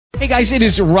Hey guys, it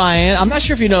is Ryan. I'm not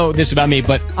sure if you know this about me,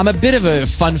 but I'm a bit of a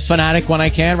fun fanatic when I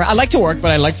can. I like to work,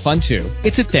 but I like fun too.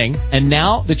 It's a thing. And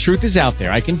now the truth is out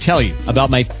there. I can tell you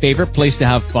about my favorite place to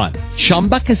have fun.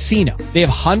 Chumba Casino. They have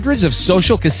hundreds of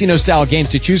social casino style games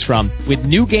to choose from with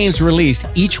new games released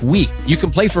each week. You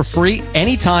can play for free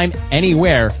anytime,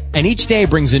 anywhere. And each day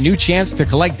brings a new chance to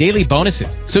collect daily bonuses.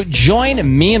 So join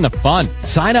me in the fun.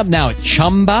 Sign up now at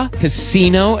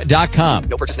ChumbaCasino.com.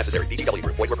 No purchase necessary. VGW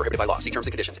Group. Void where prohibited by law. See terms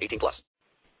and conditions. 18+.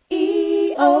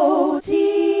 EOTM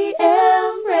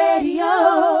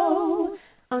Radio.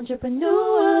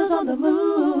 Entrepreneurs on the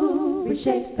move.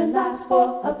 Reshaping lives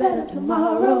for a better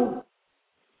tomorrow.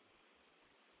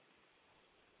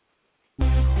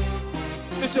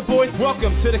 It's your boys,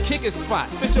 welcome to the Kicker Spot.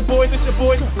 It's your boys,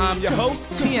 I'm your host,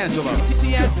 D'Angelo.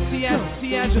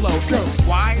 D'Angelo.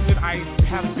 Why did I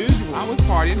have visuals? I was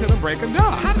partying till the break of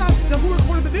dawn. How did I, who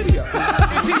recorded the video?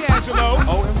 D'Angelo.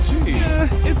 OMG.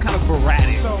 Yeah, it's kind of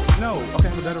sporadic. So, no. Okay,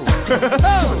 I have a better one.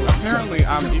 Apparently,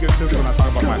 I'm egotistical when I talk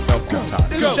about myself all the time.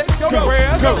 Go.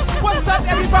 What's up,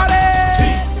 everybody?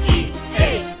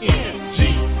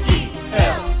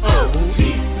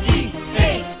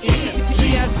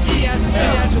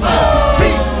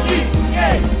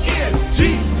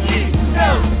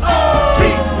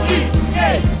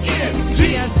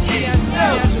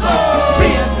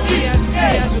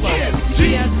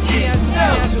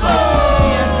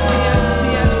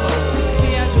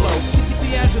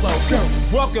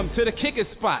 D'Angelo. Welcome to the Kicker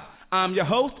Spot. I'm your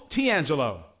host,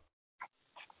 D'Angelo.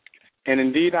 And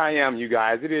indeed I am, you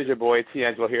guys. It is your boy,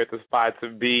 D'Angelo, here at the spot to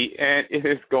be, and it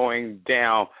is going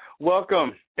down.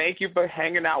 Welcome. Thank you for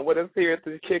hanging out with us here at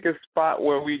the Kicker Spot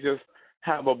where we just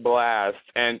have a blast.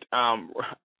 And,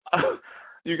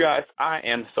 you guys, I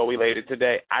am so elated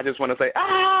today. I just want to say,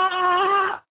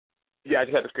 ah! Yeah, I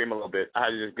just had to scream a little bit. I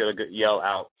had to just get a good yell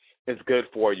out. It's good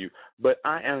for you. But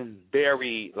I am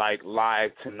very,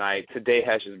 live tonight. Today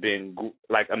has just been,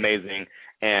 amazing.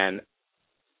 And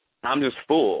I'm just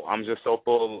full. I'm just so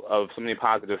full of so many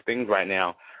positive things right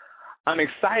now. I'm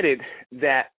excited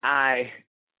that I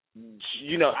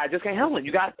just can't handle it.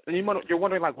 You're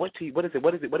wondering, what is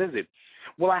it?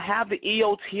 Well, I have the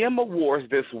EOTM Awards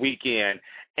this weekend.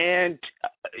 And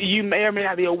you may or may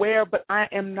not be aware, but I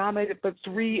am nominated for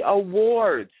 3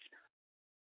 awards.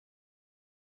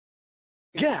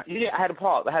 Yeah, I had to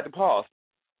pause.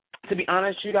 To be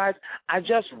honest, you guys, I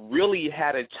just really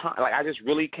had a time. I just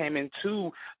really came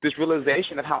into this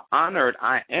realization of how honored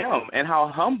I am and how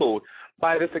humbled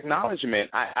by this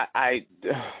acknowledgement.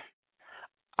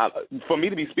 For me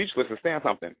to be speechless is saying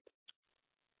something.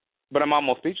 But I'm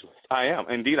almost speechless. I am.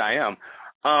 Indeed, I am.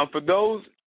 For those,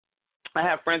 I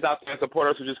have friends out there and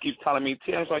supporters who just keep telling me,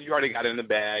 D'Angelo, you already got it in the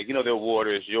bag. The award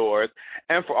is yours.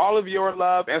 And for all of your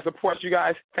love and support, you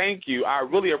guys, thank you. I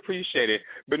really appreciate it.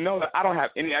 But know that I don't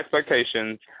have any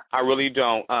expectations. I really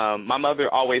don't. My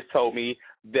mother always told me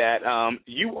that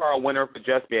you are a winner for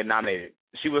just being nominated.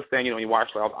 She was saying, when you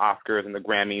watch all the Oscars and the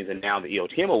Grammys and now the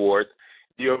EOTM Awards,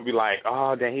 you'll be like,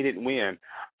 oh, dang, he didn't win.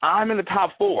 I'm in the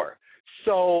top 4.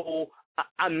 So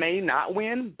I may not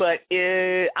win, but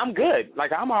I'm good.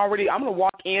 I'm going to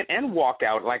walk in and walk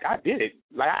out. I did it.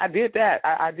 I did that.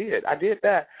 I did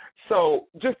that. So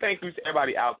just thank you to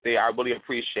everybody out there. I really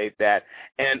appreciate that.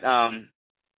 And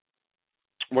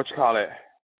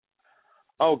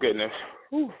oh, goodness.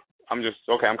 Whew. I'm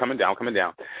coming down.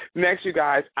 Next, you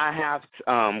guys, I have,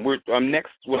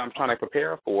 next, what I'm trying to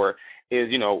prepare for is,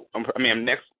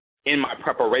 next in my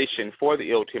preparation for the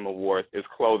EOTM Awards is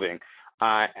clothing.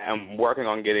 I am working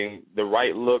on getting the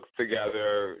right looks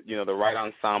together, the right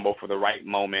ensemble for the right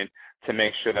moment to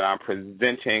make sure that I'm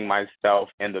presenting myself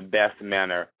in the best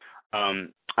manner.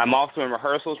 I'm also in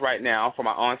rehearsals right now for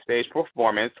my on-stage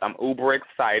performance. I'm uber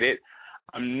excited.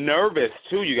 I'm nervous,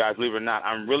 too, you guys, believe it or not.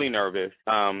 I'm really nervous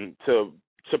to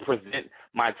present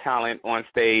my talent on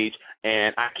stage,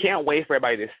 and I can't wait for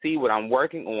everybody to see what I'm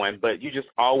working on, but you just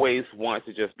always want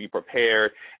to just be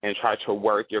prepared and try to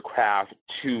work your craft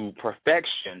to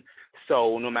perfection.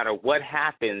 So no matter what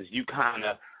happens, you kind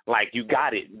of you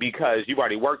got it because you've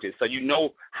already worked it. So you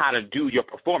know how to do your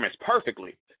performance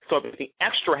perfectly. So if anything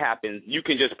extra happens, you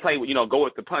can just play with, go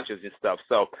with the punches and stuff.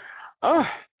 So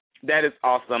that is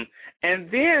awesome. And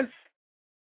then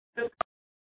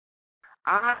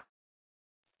I'm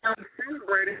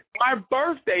celebrating my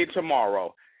birthday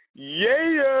tomorrow.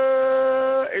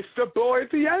 Yeah, it's the boy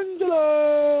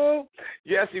D'Angelo.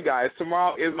 Yes, you guys,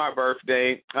 tomorrow is my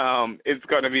birthday. It's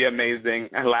going to be amazing.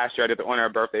 And last year I did the on-air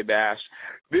birthday bash.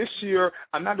 This year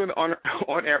I'm not doing the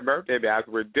on-air birthday bash.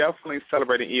 We're definitely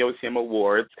celebrating EOTM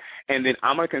Awards, and then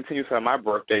I'm going to continue to celebrate my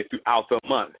birthday throughout the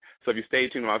month. So if you stay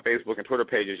tuned on my Facebook and Twitter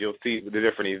pages, you'll see the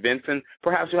different events, and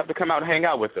perhaps you'll have to come out and hang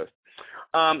out with us.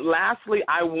 Lastly,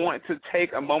 I want to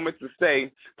take a moment to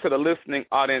say to the listening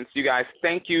audience, you guys,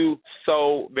 thank you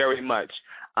so very much.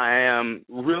 I am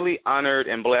really honored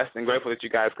and blessed and grateful that you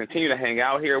guys continue to hang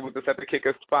out here with us at the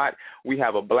Kicker Spot. We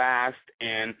have a blast,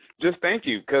 and just thank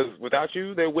you, because without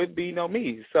you, there would be no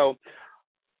me. So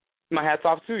my hat's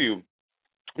off to you.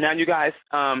 Now, you guys,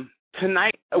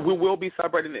 tonight we will be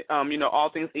celebrating, all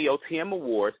things EOTM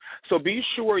Awards. So be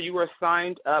sure you are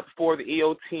signed up for the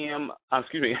EOTM,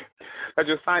 that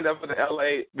you're signed up for the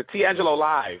D'Angelo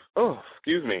Live.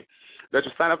 That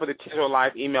you're signed up for the D'Angelo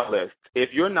Live email list.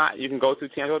 If you're not, you can go to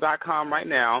D'Angelo.com right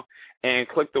now and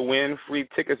click the Win Free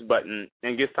Tickets button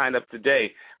and get signed up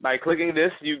today. By clicking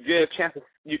this, you get a chance to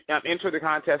enter the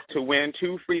contest to win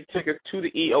 2 free tickets to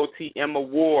the EOTM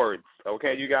Awards.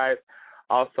 Okay, you guys?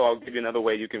 Also, I'll give you another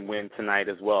way you can win tonight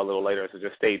as well a little later, so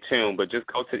just stay tuned. But just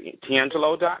go to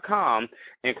D'Angelo.com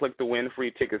and click the Win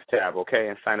Free Tickets tab, okay,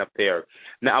 and sign up there.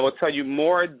 Now, I will tell you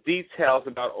more details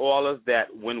about all of that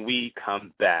when we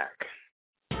come back.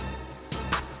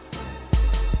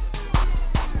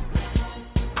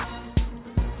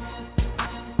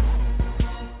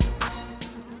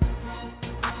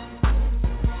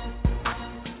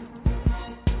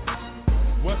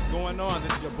 What's going on?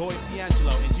 This is your boy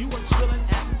D'Angelo, and you are chilling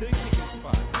at the Kicker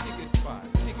Spot. Kicker Spot,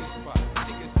 Kicker Spot,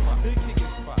 Kicker Spot, the Kicker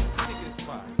Spot, Kicker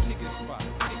Spot, Kicker Spot,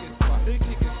 Kicker Spot, the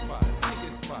Kicker Spot, Kicker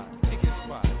Spot, Kicker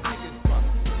Spot, Kicker Spot.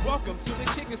 Welcome to the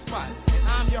Kicker Spot, and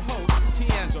I'm your host,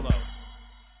 D'Angelo.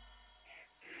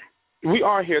 We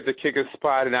are here at the Kicker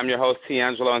Spot, and I'm your host,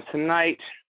 D'Angelo, and tonight,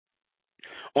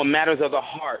 on Matters of the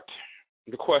Heart,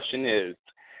 the question is,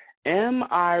 am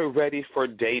I ready for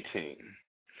dating?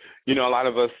 You know, a lot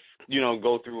of us,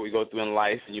 go through what we go through in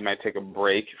life, and you might take a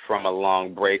break from a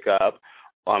long breakup,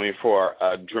 for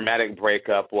a dramatic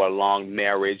breakup or a long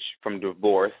marriage from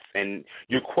divorce, and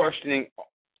you're questioning,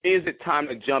 is it time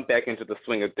to jump back into the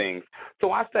swing of things?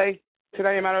 So I say,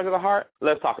 today in Matters of the Heart,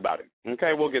 let's talk about it.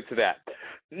 Okay, we'll get to that.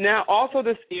 Now, also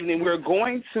this evening, we're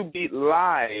going to be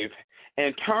live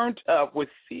and turned up with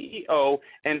CEO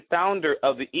and founder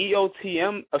of the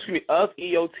EOTM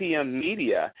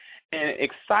Media, and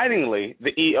excitingly,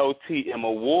 the EOTM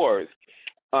Awards,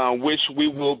 which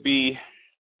will be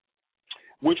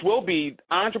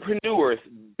entrepreneurs'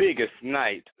 biggest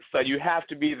night. So you have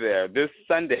to be there this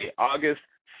Sunday, August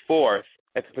 4th,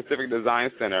 at the Pacific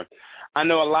Design Center. I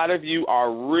know a lot of you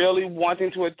are really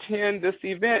wanting to attend this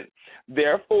event.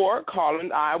 Therefore, Carl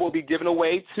and I will be giving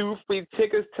away 2 free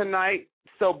tickets tonight.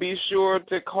 So be sure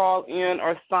to call in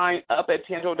or sign up at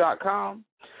D'Angelo.com.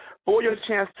 For your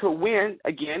chance to win,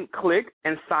 again, click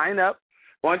and sign up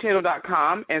on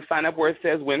D'Angelo.com and sign up where it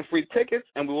says win free tickets,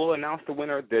 and we will announce the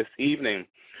winner this evening.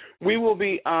 We will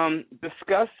be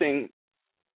discussing,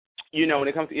 when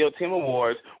it comes to EOTM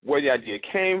Awards, where the idea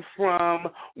came from,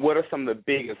 what are some of the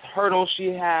biggest hurdles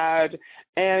she had,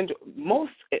 and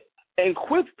most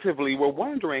inquisitively, we're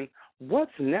wondering,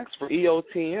 what's next for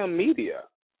EOTM Media?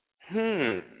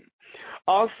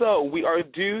 Also, we are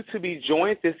due to be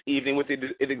joined this evening with the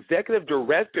executive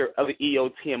director of the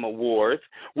EOTM Awards,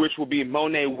 which will be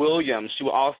Monet Williams. She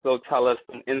will also tell us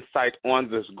some insight on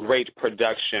this great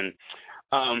production.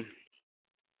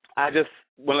 I just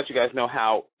want to let you guys know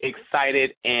how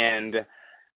excited and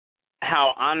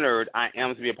how honored I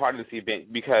am to be a part of this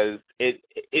event, because it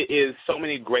is so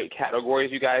many great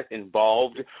categories, you guys,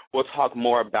 involved. We'll talk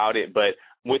more about it, but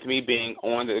with me being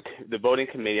on the voting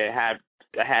committee, I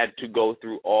had to go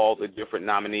through all the different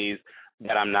nominees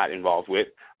that I'm not involved with,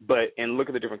 and look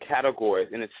at the different categories,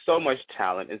 and it's so much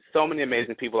talent and so many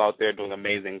amazing people out there doing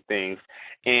amazing things.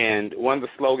 And one of the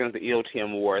slogans the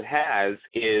EOTM Award has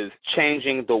is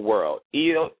changing the world.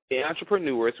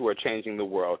 Entrepreneurs who are changing the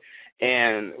world.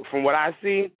 And from what I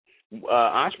see,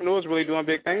 entrepreneurs really doing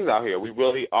big things out here. We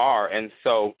really are. And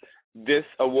so this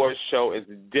award show is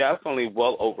definitely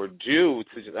well overdue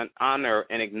to just honor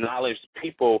and acknowledge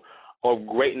people of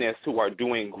greatness who are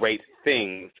doing great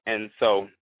things. And so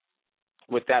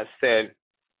with that said,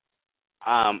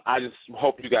 I just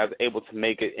hope you guys are able to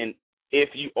make it. And if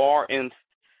you are in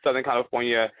Southern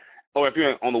California, or if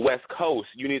you're on the West Coast,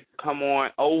 you need to come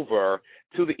on over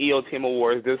to the EOTM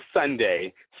Awards this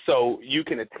Sunday so you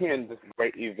can attend this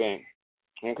great event.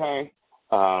 Okay?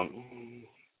 I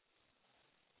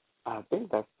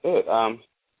think that's it.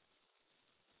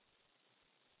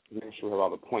 make sure we have all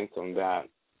the points on that.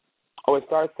 Oh, it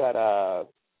starts at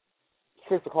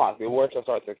 6 o'clock. The award show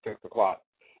starts at 6 o'clock,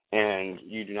 and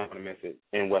you do not want to miss it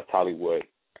in West Hollywood.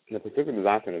 The Pacific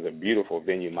Design Center is a beautiful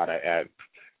venue, might I add.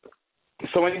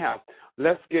 So anyhow,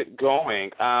 let's get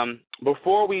going.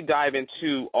 Before we dive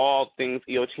into all things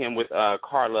EOTM with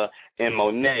Carla and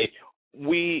Monet,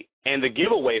 and the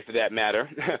giveaway for that matter,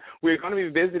 we're going to be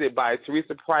visited by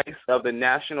Teresa Price of the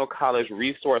National College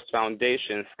Resource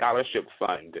Foundation Scholarship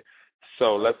Fund.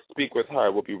 So let's speak with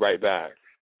her. We'll be right back.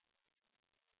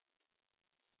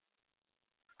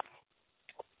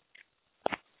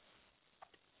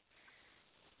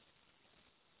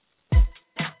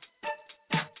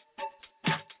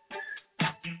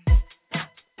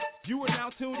 You are now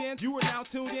tuned in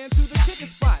to the Chicken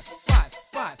Spot.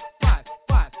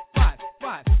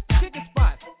 Chicken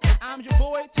Spot. And I'm your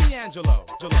boy, D'Angelo.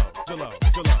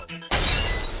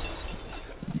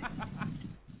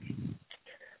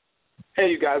 Hey,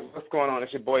 you guys, what's going on?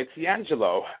 It's your boy,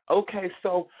 D'Angelo. Okay,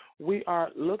 so we are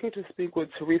looking to speak with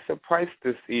Teresa Price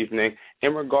this evening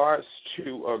in regards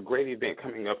to a great event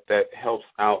coming up that helps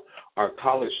out our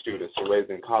college students who are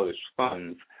raising college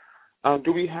funds.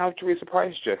 Do we have Teresa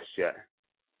Price just yet?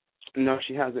 No,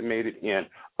 she hasn't made it in.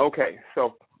 Okay,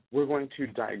 so we're going to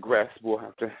digress. We'll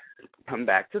have to come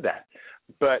back to that.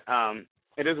 But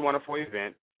it is a wonderful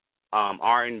event.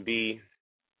 R&B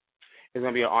is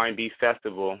going to be an R&B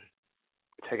festival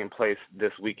taking place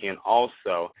this weekend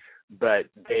also. But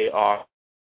they are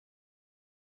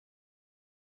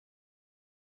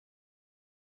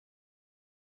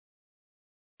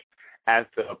as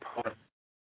the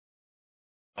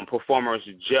performers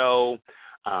Joe,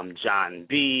 John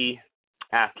B,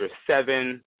 After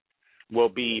 7 will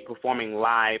be performing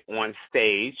live on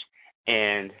stage,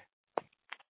 and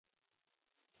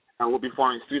we'll be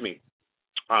performing, sorry,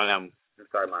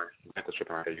 my mental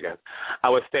tripping right there, you guys. I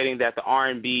was stating that the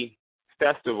R&B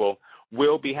festival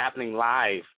will be happening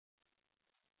live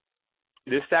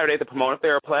this Saturday at the Pomona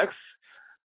Fairplex,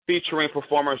 featuring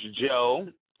performers Joe,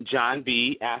 John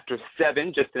B, After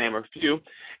 7, just to name a few.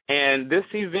 And this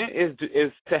event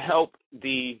is to help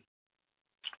the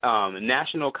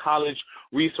National College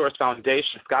Resource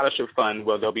Foundation Scholarship Fund,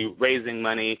 where they'll be raising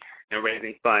money and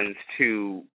raising funds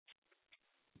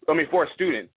for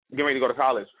students getting ready to go to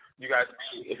college. You guys,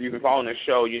 if you've been following the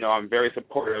show, you know I'm very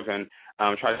supportive and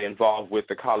try to get involved with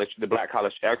the Black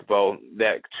College Expo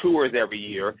that tours every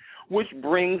year, which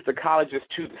brings the colleges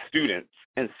to the students.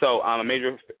 And so I'm a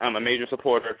major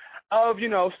supporter of,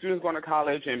 students going to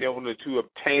college and be able to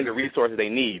obtain the resources they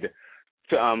need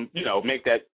to, make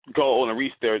that goal and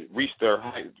reach their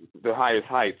highest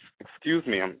heights. Excuse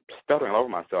me, I'm stuttering all over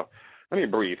myself. Let me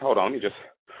breathe. Hold on. Let me just.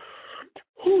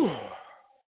 Whew.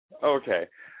 Okay.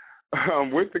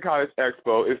 With the College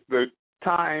Expo, it's the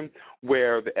time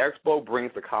where the Expo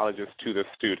brings the colleges to the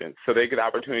students. So they get the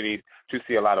opportunity to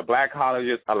see a lot of black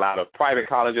colleges, a lot of private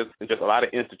colleges, and just a lot of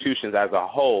institutions as a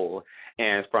whole.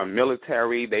 And from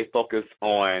military, they focus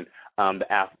on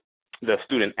the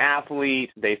student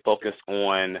athlete. They focus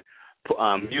on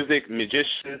music,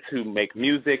 musicians who make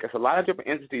music. It's a lot of different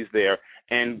entities there.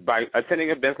 And by attending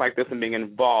events like this and being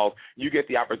involved, you get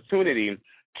the opportunity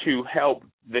to help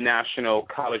the National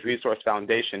College Resource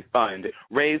Foundation Fund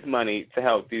raise money to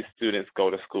help these students go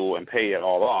to school and pay it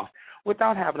all off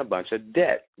without having a bunch of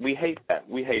debt. We hate that.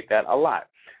 We hate that a lot.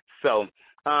 So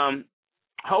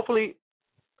hopefully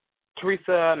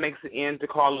Teresa makes it in to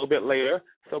call a little bit later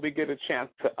so we get a chance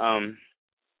to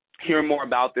hear more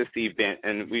about this event,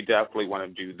 and we definitely want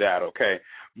to do that, okay?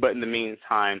 But in the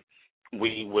meantime,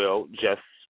 we will just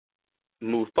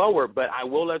move forward. But I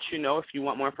will let you know, if you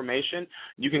want more information,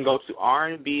 you can go to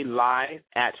R&B Live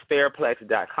at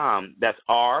fairplex.com. That's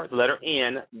R, the letter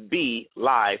N, B,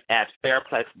 live at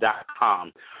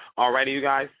fairplex.com. All righty, you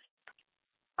guys?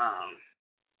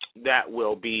 That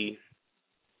will be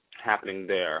happening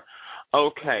there.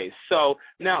 Okay, so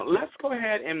now let's go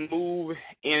ahead and move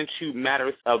into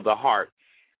Matters of the Heart,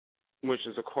 which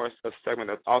is, of course, a segment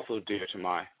that's also dear to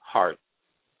my heart.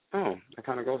 Oh, that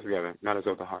kind of goes together. Matters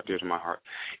of the Heart, dear to my heart.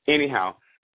 Anyhow,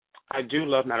 I do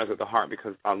love Matters of the Heart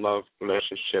because I love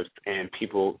relationships and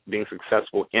people being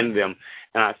successful in them.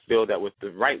 And I feel that with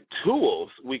the right tools,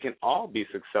 we can all be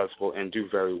successful and do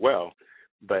very well.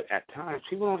 But at times,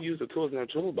 people don't use the tools in their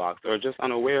toolbox or are just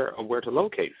unaware of where to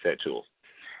locate said tools.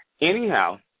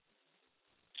 Anyhow,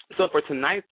 so for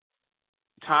tonight's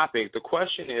topic, the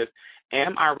question is,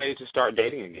 am I ready to start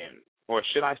dating again? Or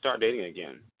should I start dating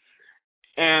again?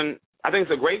 And I think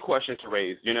it's a great question to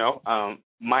raise,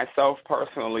 Myself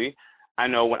personally, I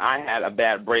know when I had a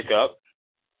bad breakup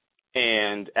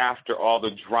and after all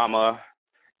the drama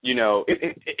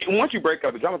once you break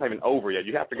up, the drama's not even over yet.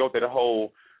 You have to go through the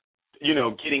whole,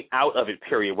 getting out of it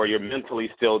period where you're mentally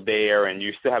still there and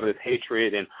you still have this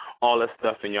hatred and all that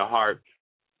stuff in your heart.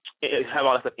 Have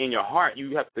all that stuff in your heart,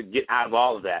 you have to get out of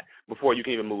all of that before you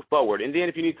can even move forward. And then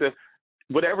if you need to,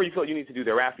 whatever you feel you need to do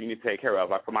thereafter, you need to take care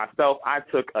of. Like for myself, I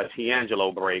took a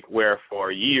D'Angelo break where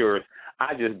for years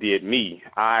I just did me.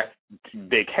 I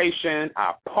vacationed,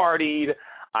 I partied,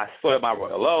 I soiled my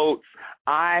royal oats.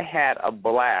 I had a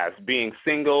blast being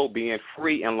single, being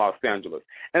free in Los Angeles.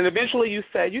 And eventually you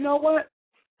say, you know what?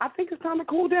 I think it's time to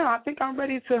cool down. I think I'm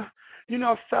ready to,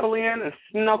 settle in and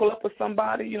snuggle up with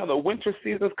somebody. The winter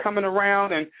season's coming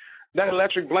around and that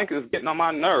electric blanket is getting on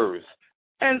my nerves.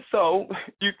 And so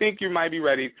you think you might be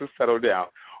ready to settle down.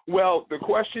 Well, the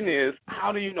question is,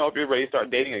 how do you know if you're ready to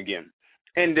start dating again?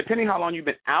 And depending how long you've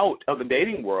been out of the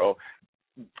dating world,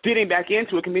 getting back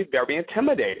into it can be very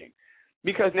intimidating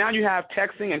because now you have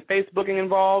texting and Facebooking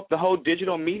involved. The whole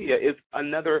digital media is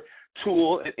another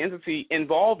tool and entity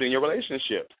involved in your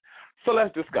relationships. So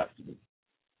let's discuss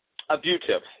a few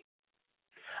tips.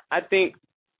 I think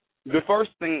the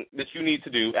first thing that you need to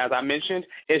do, as I mentioned,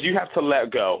 is you have to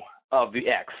let go of the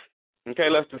ex. Okay,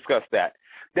 let's discuss that.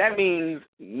 That means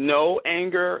no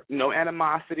anger, no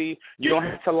animosity. You don't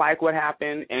have to like what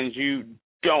happened, and you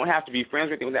don't have to be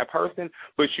friends with that person,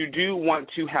 but you do want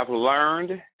to have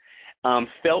learned,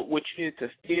 felt what you need to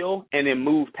feel, and then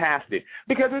move past it.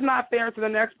 Because it's not fair to the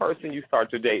next person you start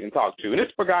to date and talk to. And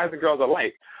it's for guys and girls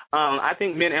alike. I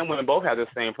think men and women both have the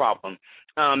same problem.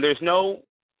 There's no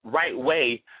right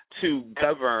way to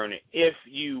govern if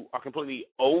you are completely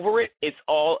over it. It's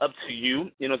all up to you.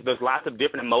 There's lots of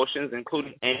different emotions,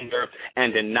 including anger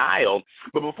and denial.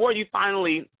 But before you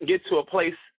finally get to a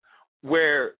place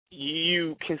where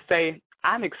you can say,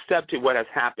 I'm accepted what has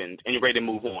happened, and you're ready to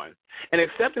move on. And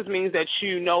acceptance means that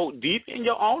you know deep in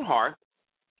your own heart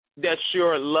that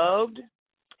you're loved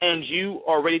and you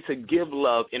are ready to give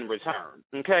love in return,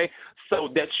 okay? So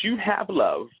that you have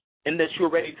love and that you're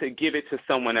ready to give it to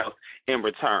someone else in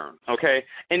return, okay?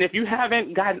 And if you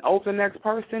haven't gotten over the next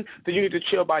person, then you need to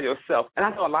chill by yourself. And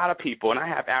I know a lot of people, and I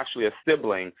have actually a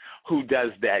sibling who does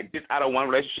that, gets out of one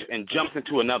relationship and jumps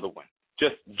into another one,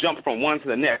 just jumps from one to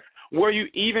the next. Were you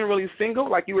even really single,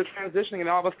 like you were transitioning and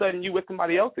all of a sudden you with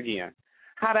somebody else again?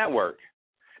 How'd that work?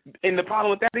 And the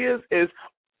problem with that is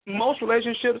most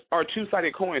relationships are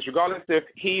two-sided coins. Regardless if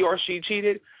he or she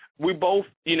cheated, we both,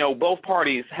 both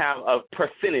parties have a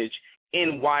percentage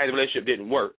in why the relationship didn't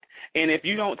work. And if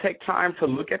you don't take time to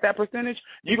look at that percentage,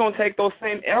 you're going to take those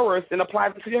same errors and apply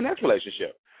them to your next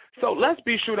relationship. So let's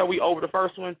be sure that we over the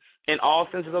first one in all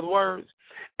senses of the words.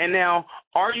 And now,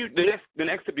 the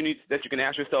next tip that you can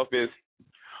ask yourself is,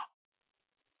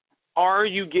 are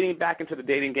you getting back into the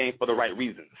dating game for the right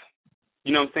reasons?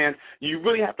 You know what I'm saying? You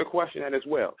really have to question that as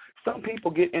well. Some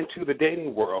people get into the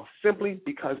dating world simply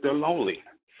because they're lonely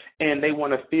and they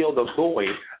want to fill the void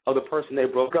of the person they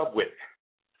broke up with.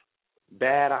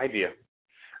 Bad idea.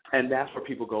 And that's where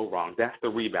people go wrong. That's the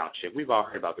rebound chick. We've all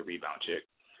heard about the rebound chick.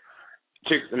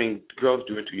 Girls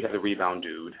do it too. You have the rebound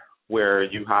dude where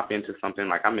you hop into something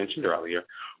like I mentioned earlier,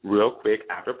 real quick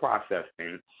after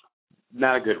processing.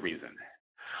 Not a good reason.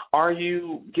 Are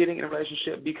you getting in a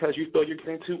relationship because you feel you're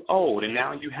getting too old and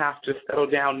now you have to settle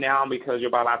down now because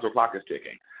your biological clock is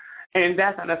ticking? And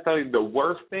that's not necessarily the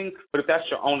worst thing, but if that's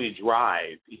your only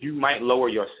drive, you might lower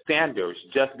your standards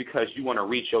just because you want to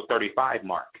reach your 35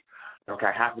 mark. Okay,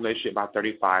 I have a relationship by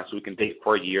 35 so we can date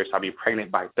for a year, so I'll be pregnant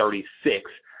by 36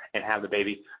 and have the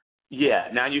baby. Yeah,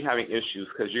 now you're having issues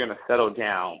because you're going to settle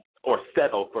down or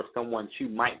settle for someone you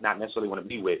might not necessarily want to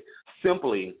be with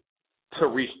simply to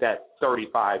reach that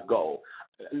 35 goal.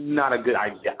 Not a good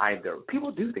idea either. People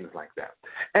do things like that.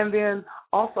 And then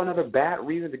also another bad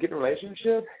reason to get in a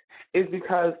relationship is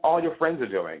because all your friends are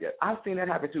doing it. I've seen that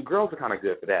happen too. Girls are kind of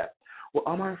good for that. Well,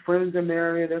 all my friends are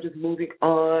married. They're just moving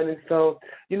on. And so,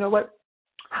 you know what?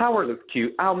 Howard looks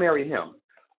cute. I'll marry him.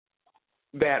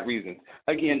 Bad reasons.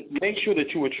 Again, make sure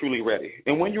that you are truly ready.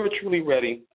 And when you are truly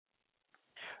ready,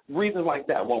 reasons like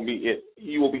that won't be it.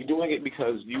 You will be doing it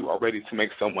because you are ready to make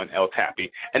someone else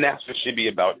happy. And that's what it should be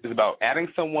about. It's about adding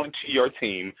someone to your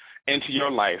team and to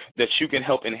your life that you can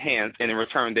help enhance, and in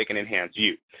return, they can enhance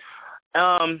you.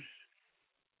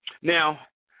 Now,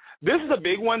 this is a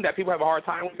big one that people have a hard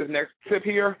time with, this next tip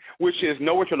here, which is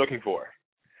know what you're looking for.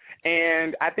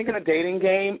 And I think in a dating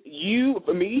game, you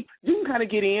can kind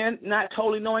of get in not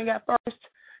totally knowing at first.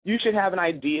 You should have an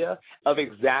idea of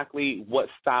exactly what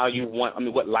style you want,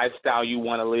 what lifestyle you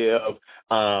want to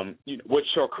live, what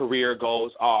your career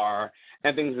goals are,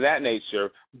 and things of that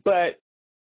nature. But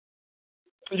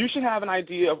you should have an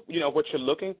idea of, what you're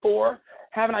looking for.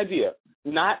 have an idea.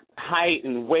 Not height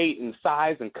and weight and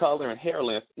size and color and hair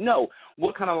length. No,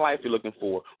 what kind of life you're looking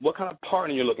for, what kind of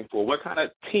partner you're looking for, what kind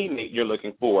of teammate you're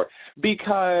looking for.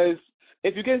 Because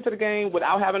if you get into the game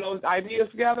without having those ideas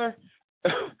together,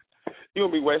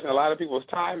 you'll be wasting a lot of people's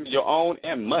time, your own,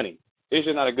 and money. It's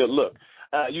just not a good look.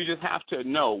 You just have to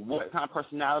know what kind of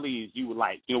personalities you would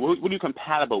like. You know, what are you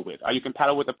compatible with? Are you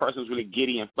compatible with a person who's really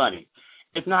giddy and funny?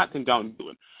 If not, then don't do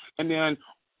it. And then,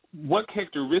 what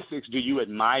characteristics do you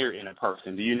admire in a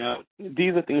person? Do you know?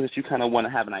 These are things that you kind of want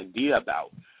to have an idea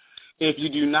about. If you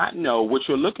do not know what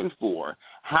you're looking for,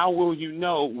 how will you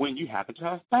know when you happen to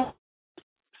have that?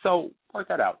 So work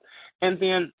that out. And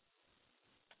then,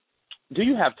 do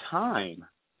you have time?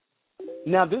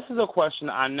 Now, this is a question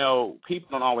I know people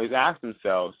don't always ask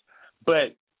themselves,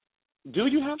 but do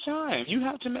you have time? You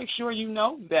have to make sure you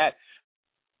know that.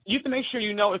 You have to make sure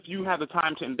you know if you have the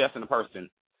time to invest in a person.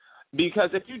 Because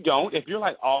if you don't, if you're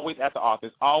like always at the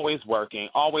office, always working,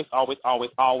 always,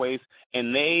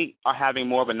 and they are having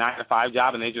more of a 9-to-5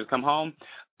 job and they just come home,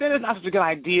 then it's not such a good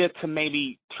idea to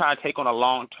maybe try to take on a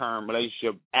long-term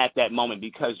relationship at that moment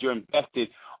because you're invested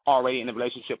already in the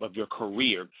relationship of your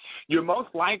career. You're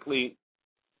most likely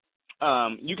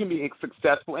you can be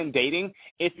successful in dating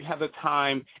if you have the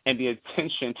time and the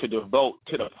attention to devote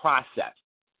to the process.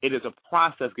 It is a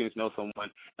process getting to know someone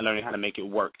and learning how to make it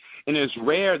work. And it's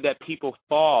rare that people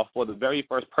fall for the very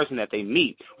first person that they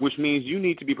meet, which means you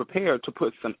need to be prepared to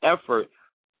put some effort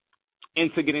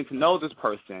into getting to know this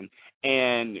person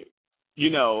and, you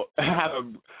know,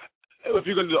 if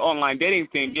you're going to do the online dating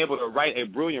thing, be able to write a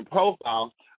brilliant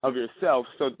profile of yourself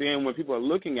so then when people are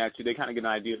looking at you, they kind of get an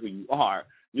idea of who you are.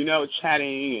 You know,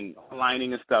 chatting and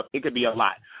aligning and stuff, it could be a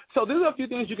lot. So these are a few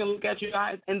things you can look at, you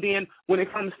guys. And then when it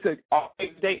comes to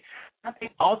date, I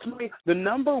think ultimately the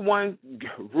number one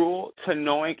rule to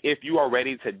knowing if you are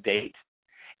ready to date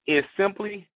is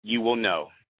simply you will know.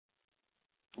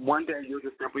 One day you'll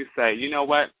just simply say, you know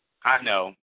what, I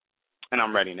know, and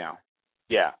I'm ready now.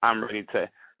 Yeah, I'm ready to,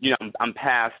 you know, I'm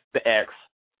past the X.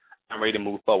 I'm ready to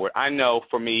move forward. I know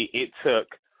for me it took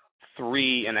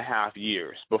 3.5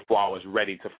 years before I was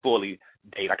ready to fully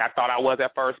date. Like I thought I was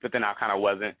at first, but then I kind of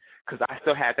wasn't because I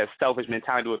still had that selfish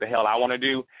mentality to do what the hell I want to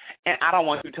do. And I don't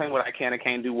want you to tell me what I can and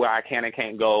can't do, where I can and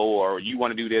can't go, or you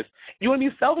want to do this. You want to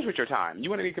be selfish with your time. You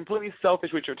want to be completely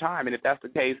selfish with your time. And if that's the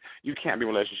case, you can't be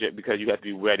in a relationship because you have to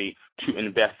be ready to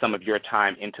invest some of your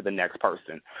time into the next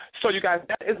person. So you guys,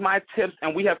 that is my tips,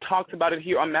 and we have talked about it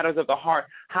here on Matters of the Heart,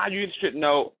 how you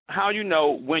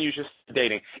know when you should start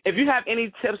dating. If you have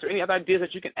any tips or any other ideas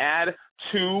that you can add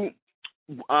to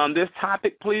this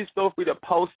topic, please feel free to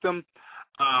post them.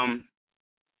 I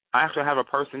actually have a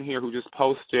person here who just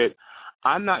posted,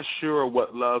 I'm not sure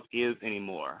what love is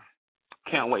anymore.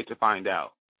 Can't wait to find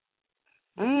out.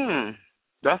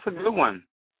 That's a good one.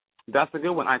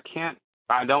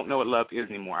 I don't know what love is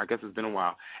anymore. I guess it's been a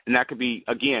while. And that could be,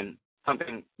 again,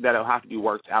 something that'll have to be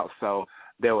worked out, so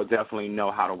they will definitely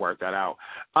know how to work that out.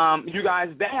 You guys,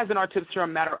 that has been our tips here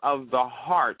on Matter of the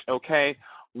Heart, okay?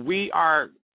 We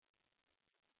are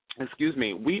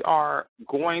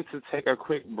going to take a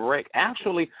quick break.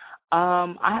 Actually,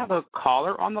 I have a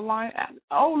caller on the line.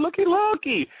 Oh,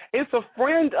 looky. It's a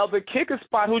friend of the Kicker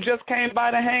Spot who just came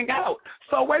by to hang out.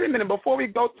 So wait a minute. Before we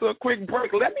go to a quick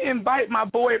break, let me invite my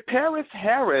boy Paris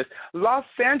Harris, Los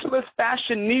Angeles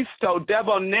fashionista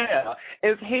debonair,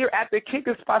 is here at the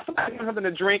Kicker Spot. Somebody give him something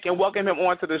to drink and welcome him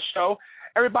onto the show.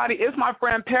 Everybody, it's my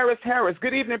friend Paris Harris.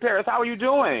 Good evening, Paris. How are you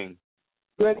doing?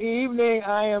 Good evening.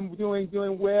 I am doing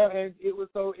well, and it was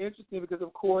so interesting because,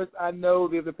 of course, I know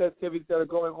there's the festivities that are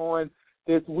going on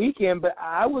this weekend, but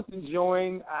I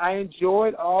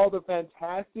enjoyed all the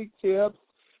fantastic tips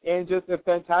and just the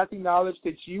fantastic knowledge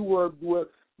that you were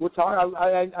talking.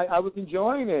 I was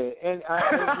enjoying it, and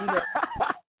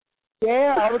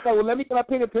yeah, I was like, well, let me get my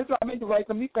pen and pencil. I need to write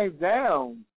some of these things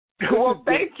down. Well,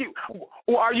 thank you.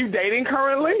 Well, are you dating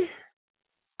currently?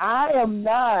 I am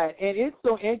not, and it's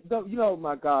so, you know,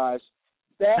 my gosh,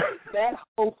 that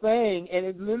whole thing, and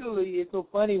it's so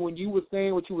funny when you were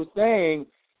saying what you were saying.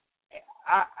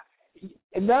 I'm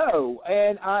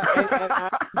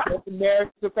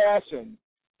married to fashion,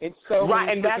 and so right,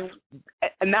 and that's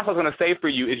what I was going to say for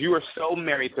you is you are so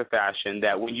married to fashion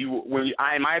that when you,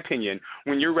 in my opinion,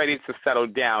 when you're ready to settle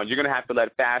down, you're going to have to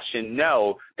let fashion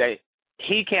know that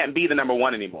he can't be the number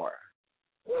one anymore.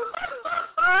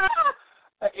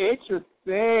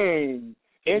 Interesting.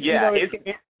 At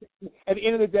the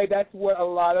end of the day, that's what a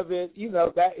lot of it, you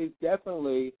know, that is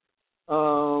definitely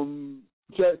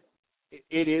just,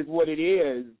 it is what it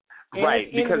is. And right,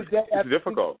 because it's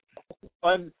difficult.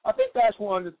 I think Dash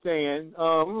will understand,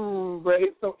 but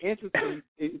it's so interesting.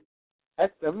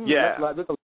 That's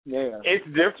It's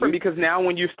different because now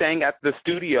when you're staying at the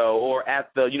studio or at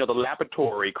the the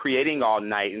laboratory creating all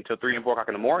night until 3 and 4 o'clock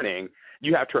in the morning,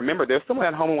 you have to remember there's someone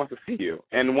at home who wants to see you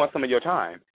and wants some of your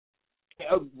time.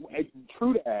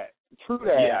 True that.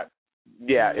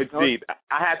 Yeah, it's deep.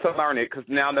 I had to learn it because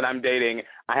now that I'm dating,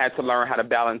 I had to learn how to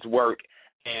balance work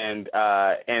and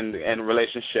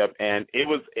relationship. And it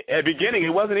was at the beginning, it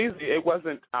wasn't easy. It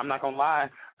wasn't. I'm not gonna lie.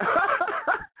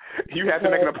 You had to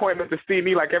make an appointment to see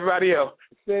me like everybody else.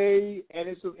 See, and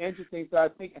it's so interesting. So I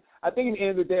think at the end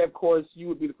of the day, of course, you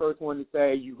would be the first one to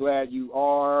say you're glad you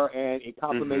are, and it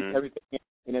complements everything,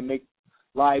 and it makes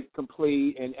life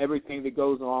complete and everything that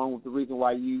goes along with the reason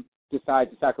why you decide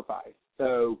to sacrifice.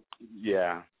 So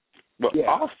yeah. Well,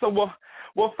 also,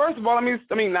 well, first of all,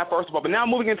 not first of all, but now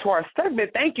moving into our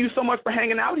segment. Thank you so much for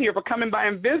hanging out here, for coming by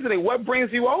and visiting. What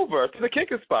brings you over to the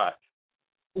Kicking Spot?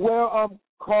 Well,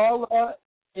 Carla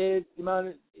is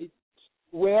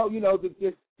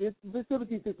this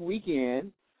festivities this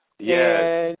weekend.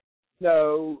 Yes.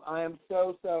 And I am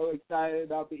so excited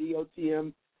about the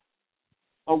EOTM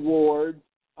awards.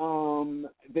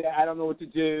 That I don't know what to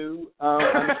do. I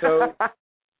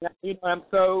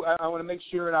want to make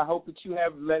sure, and I hope that you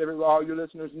have let all your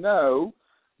listeners know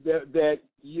that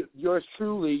yours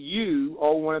truly, you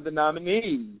are one of the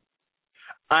nominees.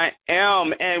 I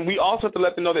am, and we also have to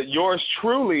let them know that yours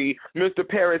truly, Mr.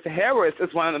 Paris Harris,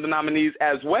 is one of the nominees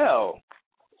as well.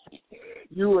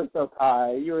 You are so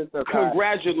kind.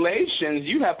 Congratulations.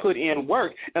 You have put in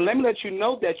work. And let me let you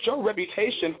know that your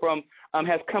reputation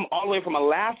has come all the way from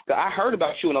Alaska. I heard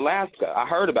about you in Alaska. I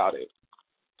heard about it.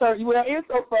 So, it's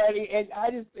so funny, and I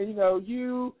just,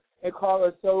 you and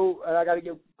Carla, and I got to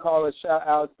give Carla a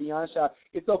shout-out, beyond shout.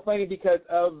 It's so funny because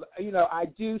of, I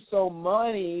do so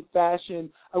many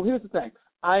fashion. Oh, here's the thing.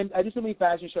 I do so many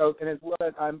fashion shows, and as well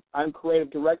as I'm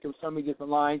creative director of so many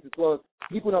different lines, as well as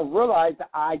people don't realize that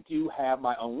I do have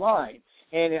my own line.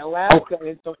 And in Alaska,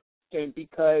 it's so interesting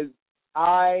because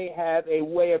I have a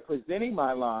way of presenting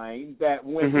my line that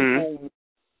when people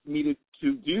needed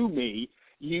to do me,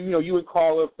 you would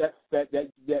call up that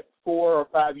 4 or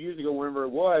 5 years ago, whenever it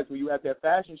was, when you were at that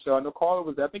fashion show. I know Carla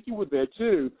was there. I think you were there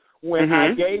too. When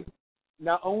I gave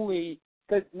not only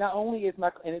is my,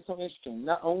 and it's so interesting,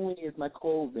 not only is my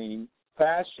clothing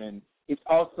fashion, it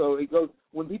goes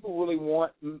when people really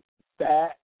want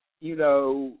that,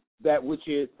 that which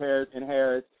is Paris and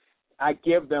Harris. I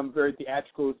give them very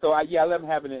theatrical. So I let them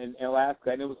have it in Alaska,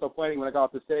 and it was so funny when I got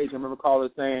off the stage. I remember Carla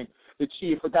saying that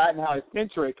she had forgotten how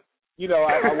eccentric I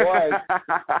was.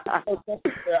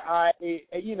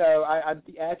 I'm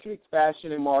theatrics,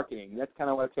 fashion, and marketing. That's kind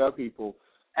of what I tell people.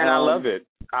 And I love it.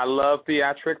 I love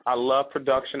theatrics. I love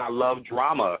production. I love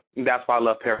drama. That's why I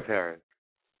love Paris Harris.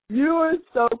 You are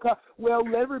so well.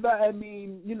 Everybody.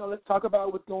 Let's talk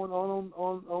about what's going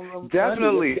on.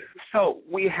 Definitely. So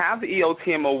we have the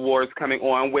EOTM Awards coming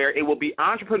on, where it will be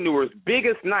Entrepreneur's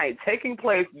biggest night, taking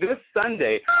place this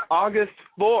Sunday, August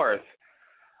 4th.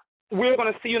 We're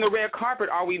going to see you on the red carpet,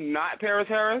 are we not, Paris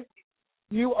Harris?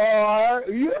 You are.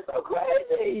 You're so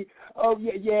crazy. Oh,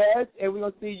 yes, and we're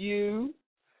going to see you.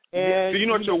 And do you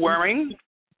know what you're wearing?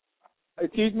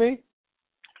 Excuse me?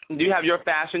 Do you have your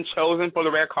fashion chosen for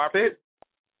the red carpet?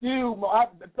 I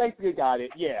basically got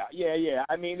it. Yeah.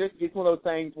 It's one of those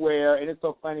things where, and it's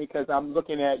so funny because I'm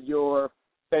looking at your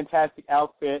fantastic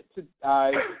outfit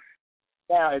now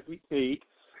as we speak.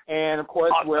 And, of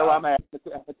course, awesome. Where I'm at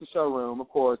the showroom, of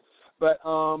course. But,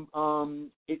 and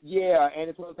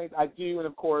it's one of the things I do, and,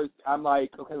 of course, I'm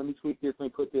like, okay, let me tweak this, let me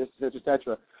put this, et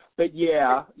cetera. But,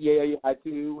 I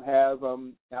do have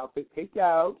outfit picked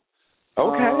out.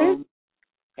 Okay.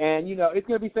 And, it's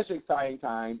going to be such an exciting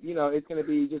time. It's going to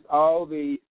be just all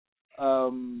the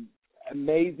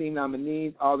amazing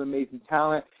nominees, all the amazing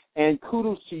talent. And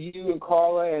kudos to you and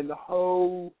Carla and the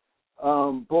whole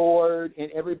board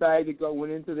and everybody that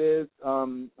went into this,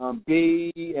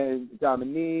 B and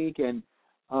Dominique, and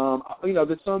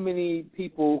there's so many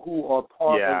people who are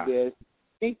part of this.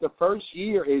 I think the first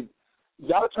year is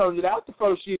y'all turned it out the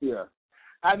first year.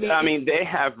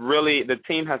 The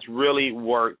team has really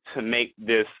worked to make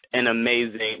this an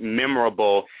amazing,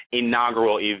 memorable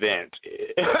inaugural event.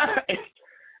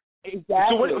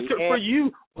 Exactly. So for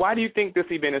you, why do you think this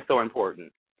event is so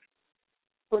important?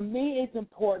 For me, it's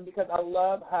important because I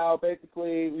love how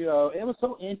basically, it was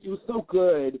so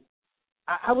good.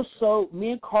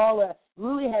 Me and Carla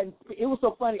really it was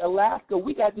so funny. Alaska,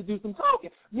 we got to do some talking.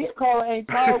 Me and Carla ain't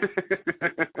talked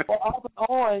off and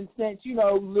on since,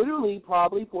 literally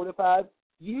probably 4 to 5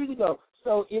 years ago.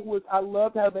 So I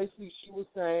loved how basically she was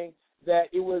saying that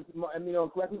it was,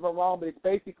 correct me if I'm wrong, but it's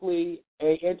basically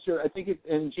I think it's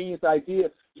an ingenious idea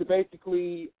to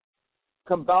basically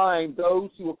combine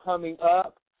those who are coming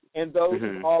up and those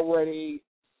who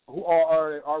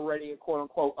are already quote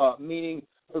unquote up, meaning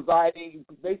providing.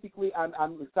 Basically,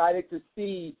 I'm excited to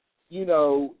see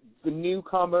the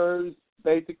newcomers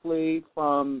basically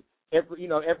from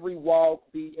every walk,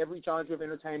 every genre of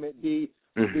entertainment, be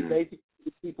basically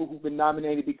people who've been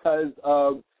nominated because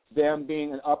of them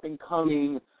being an up and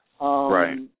coming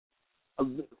R&B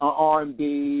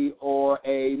or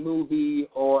a movie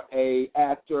or a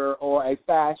actor or a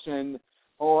fashion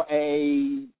or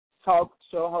a talk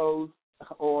show host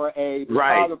or a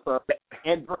photographer,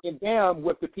 and bringing them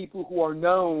with the people who are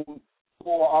known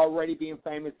for already being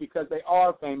famous because they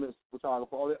are famous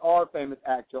photographer or they are famous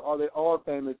actor or they are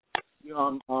famous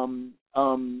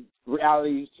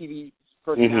reality TV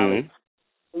personality.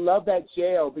 I love that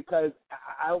jail because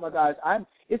oh my gosh,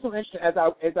 it's so interesting as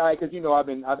I because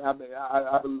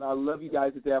I love you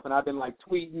guys to death, and I've been like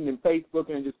tweeting and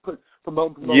Facebooking and just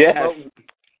promoting.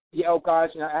 Yeah, oh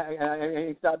gosh, and I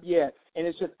ain't stopped yet, and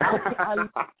it's just awesome.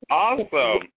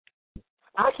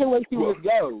 I can't wait to see where this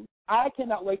goes. I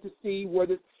cannot wait to see where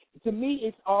this. To me,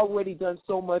 it's already done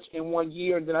so much in 1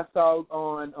 year, and then I saw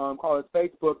on call it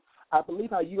Facebook. I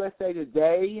believe how USA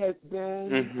Today has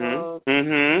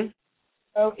been.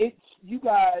 So it's you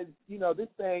guys, this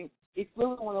thing. It's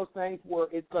really one of those things where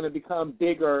it's going to become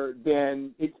bigger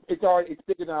than it's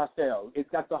bigger than ourselves. It's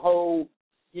got the whole,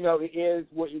 it is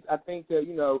what I think that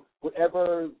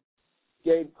whatever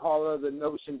gave Carla the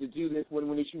notion to do this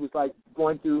when she was like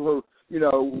going through her,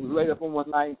 laid up on one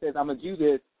night and says I'm gonna do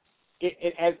this.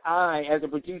 As a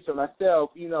producer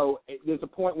myself, there's a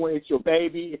point where it's your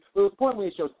baby. There's a point where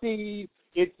it's your seed.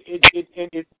 It's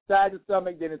inside the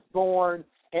stomach, then it's born.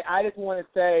 And I just want to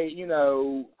say,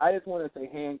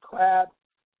 hand claps,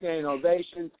 standing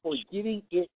ovations for getting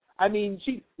it. I mean,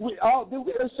 we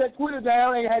shut Twitter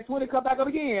down and had Twitter come back up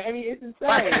again. I mean, it's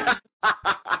insane.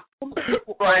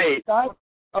 Right.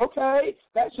 Okay,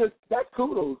 that's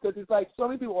kudos because it's like so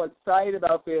many people are excited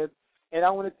about this, and I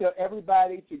want to tell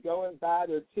everybody to go and buy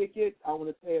their tickets. I want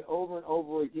to say it over and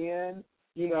over again.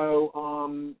 I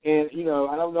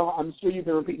don't know. I'm sure you've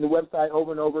been repeating the website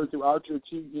over and over throughout your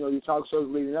talk shows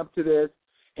leading up to this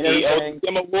and everything.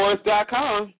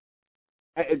 EOTMawards.com.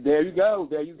 There you go.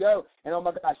 And oh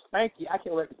my gosh, Spanky! I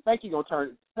can't wait. Spanky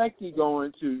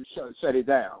going to shut it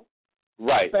down.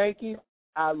 Right. Spanky,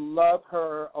 I love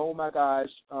her. Oh my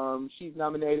gosh, she's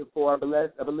nominated for I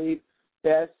believe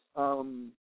best.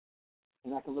 And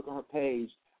I can look on her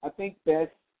page. I think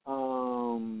best.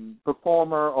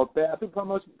 Performer or best, I think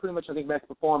pretty much best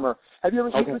performer. Have you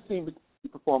ever seen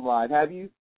Spanky perform live? Have you?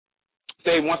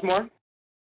 Say once more.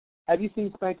 Have you seen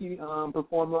Spanky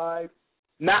perform live?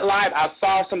 Not live. I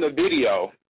saw some of the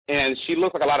video, and she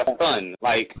looked like a lot of fun.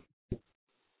 Like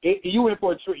you in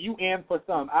for a treat. You in for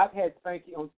some. I've had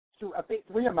Spanky on I think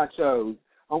 3 of my shows.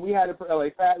 We had it for LA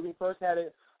Fat. We first had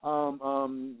it.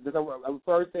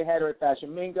 First they had her at Fashion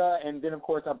Minga, and then of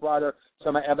course I brought her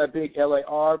to my big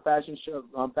LAR fashion show,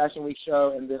 Fashion Week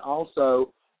show, and then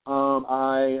also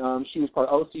she was part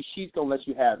of OC. She's gonna let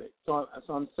you have it. So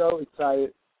I'm so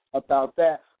excited about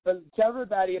that. But tell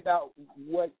everybody about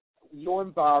what your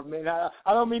involvement. I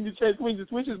don't mean to say swings and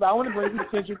switches, but I want to bring you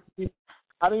attention.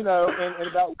 I don't know, and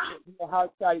about how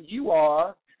excited you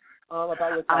are about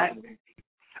what's happening.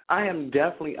 I am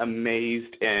definitely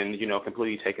amazed and,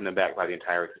 completely taken aback by the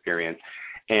entire experience.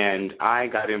 And I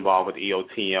got involved with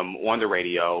EOTM on the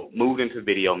radio, moved into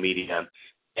video media,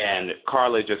 and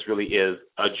Carla just really is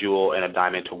a jewel and a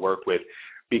diamond to work with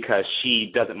because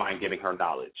she doesn't mind giving her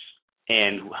knowledge.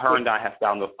 And her and I have been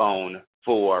on the phone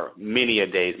for many a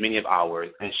days, many of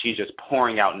hours, and she's just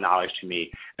pouring out knowledge to me.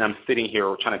 And I'm sitting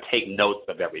here trying to take notes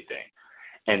of everything.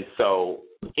 And so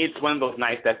it's one of those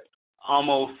nights that's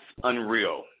almost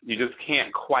unreal. You just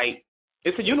can't quite.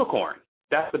 It's a unicorn.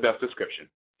 That's the best description.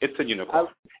 It's a unicorn.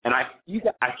 And I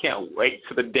can't wait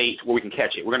for the date where we can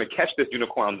catch it. We're going to catch this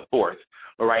unicorn on the 4th,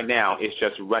 but right now it's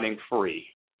just running free.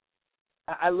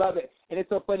 I love it. And it's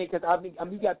so funny because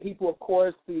you got people, of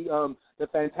course, the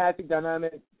fantastic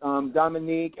dynamic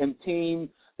Dominique and team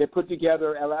that put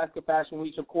together Alaska Fashion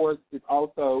Week, of course, is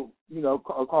also,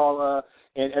 Carla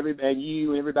and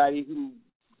you and everybody who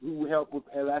help with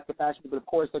Alaska Fashion Week. But, of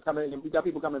course, they're coming in. We got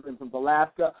people coming in from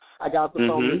Alaska. I got off the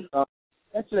phone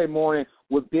yesterday morning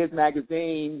with Biz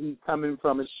Magazine. He's coming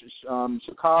from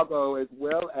Chicago as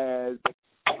well as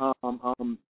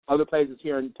other places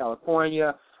here in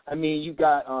California. I mean, you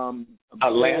got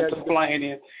Atlanta flying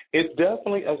in. It's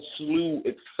definitely a slew.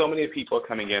 It's so many people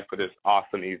coming in for this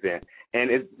awesome event, and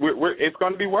it's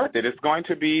going to be worth it. It's going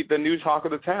to be the new talk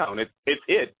of the town. It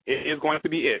is going to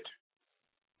be it.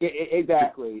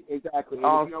 Exactly.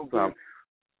 Awesome.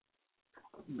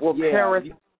 Well, Paris,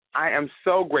 I am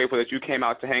so grateful that you came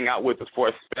out to hang out with us for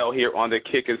a spell here on the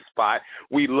Kick It Spot.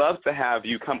 We'd love to have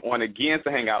you come on again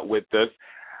to hang out with us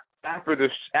after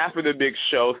the big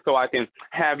show, so I can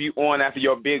have you on after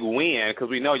your big win, because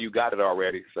we know you got it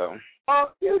already. So.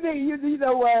 Oh, you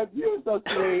know what? You're so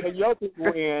sweet, and your big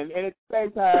win, and at the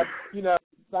same time,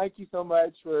 thank you so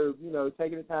much for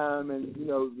taking the time, and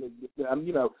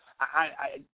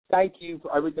I thank you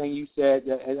for everything you said,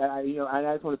 and I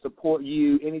just want to support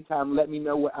you anytime. Let me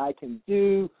know what I can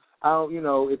do.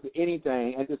 If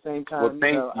anything. At the same time, well,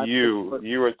 thank you.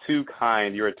 You are too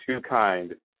kind. You are too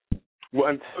kind. Well,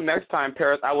 until next time,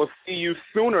 Paris, I will see you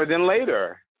sooner than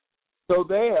later. So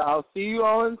I'll see you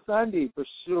on Sunday for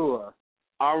sure.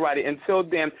 All righty. Until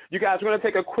then, you guys, we're going to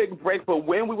take a quick break, but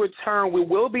when we return, we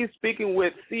will be speaking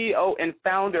with CEO and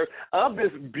founder of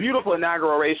this beautiful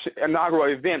inaugural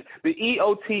event, the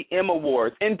EOTM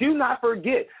Awards. And do not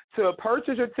forget to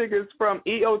purchase your tickets from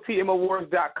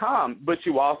EOTMawards.com, but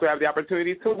you also have the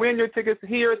opportunity to win your tickets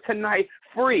here tonight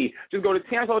free. Just go to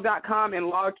Tiangelo.com and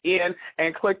log in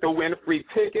and click the win free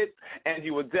tickets, and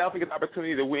you will definitely get the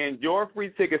opportunity to win your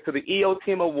free tickets to the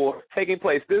EOTM Awards taking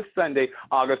place this Sunday,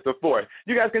 August the 4th.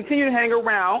 You guys continue to hang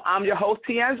around. I'm your host,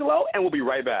 Tiangelo, and we'll be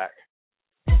right back.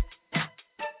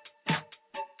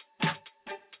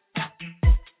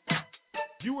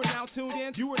 You are now tuned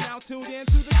in to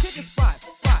the Ticket Spot.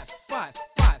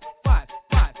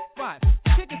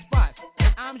 Ticket Spot.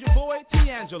 And I'm your boy,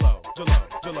 Tiangelo.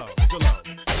 Jello.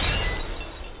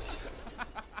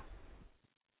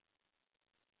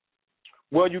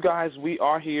 Well, you guys, we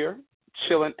are here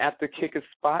chilling at the Kick It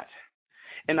Spot,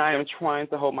 and I am trying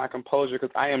to hold my composure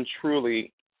because I am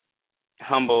truly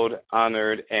humbled,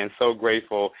 honored, and so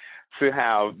grateful to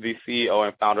have the CEO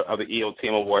and founder of the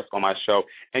EOTM Awards on my show.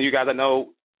 And you guys, I know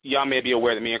y'all may be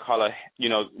aware that me and Carla,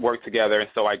 work together, and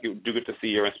so I do get to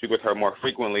see her and speak with her more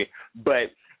frequently.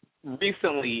 But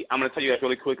recently, I'm going to tell you guys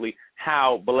really quickly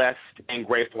how blessed and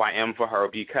grateful I am for her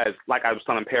because, like I was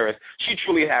telling Paris, she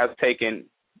truly has taken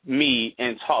me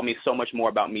and taught me so much more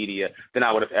about media than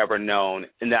I would have ever known,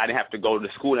 and that I didn't have to go to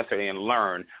school necessarily and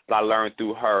learn, but I learned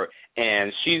through her.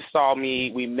 And she saw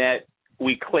me, we met,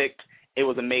 we clicked. It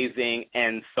was amazing,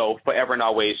 and so forever and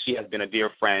always, she has been a dear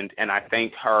friend, and I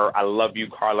thank her. I love you,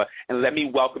 Carla, and let me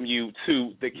welcome you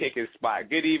to the Kick It Spot.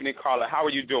 Good evening, Carla. How are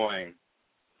you doing?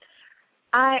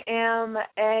 I am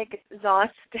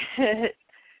exhausted.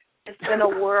 It's been a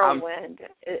whirlwind.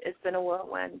 It's been a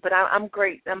whirlwind, but I'm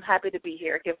great. I'm happy to be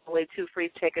here, giving away 2 free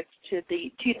tickets to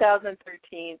the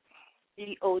 2013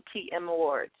 EOTM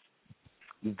Awards.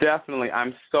 Definitely.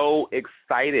 I'm so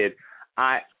excited.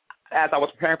 As I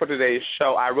was preparing for today's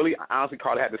show, I really honestly,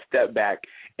 Carla, had to step back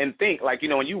and think,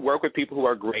 when you work with people who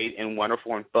are great and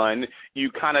wonderful and fun, you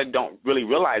kind of don't really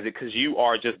realize it because you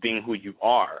are just being who you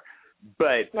are.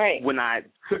 But when I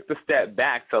took the step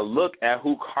back to look at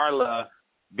who Carla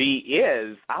B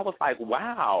is, I was like,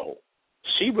 wow,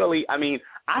 she really, I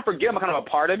forget I'm kind of a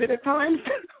part of it at times.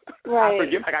 Right. I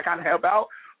forget, I kind of help out.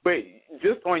 But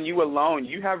just on you alone,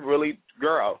 you have really,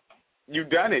 girl, you've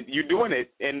done it. You're doing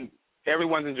it, and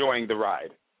everyone's enjoying the ride.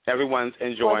 Everyone's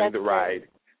enjoying the ride.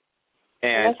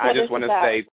 And I just want to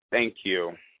say thank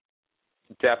you.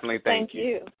 Definitely thank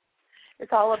you. It's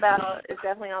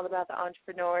definitely all about the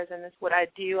entrepreneurs, and it's what I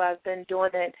do. I've been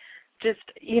doing it just,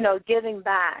 giving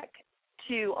back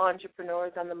to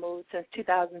entrepreneurs on the move since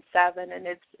 2007, and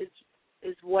it's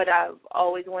what I've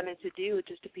always wanted to do,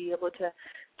 just to be able to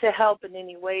help in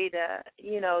any way to,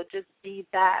 just be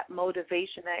that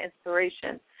motivation, that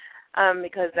inspiration.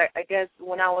 Because I guess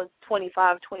when I was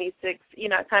 25, 26,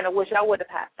 I kind of wish I would have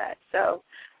had that. So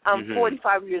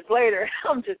 45 years later,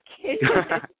 I'm just kidding.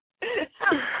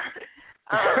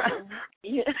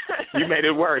 You made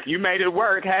it work.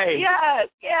 Hey.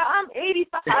 Yeah, I'm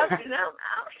 85 and I'm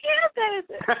here,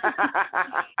 baby.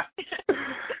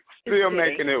 Still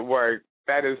making it work.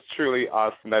 That is truly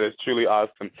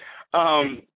awesome.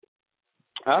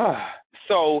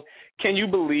 So can you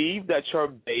believe that your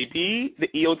baby, the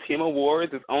EOTM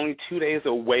Awards, is only 2 days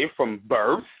away from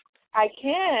birth? I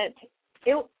can't.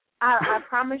 I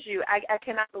promise you, I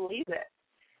cannot believe it.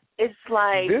 It's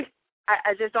like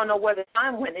I just don't know where the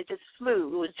time went. It just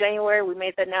flew. It was January. We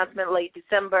made the announcement late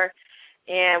December,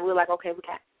 and we were like, okay, we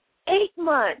got 8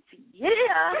 months.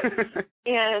 Yeah.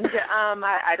 And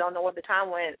I don't know where the time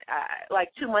went.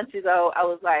 Like 2 months ago, I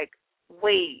was like,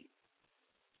 wait,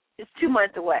 it's 2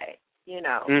 months away, you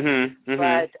know. Mm-hmm.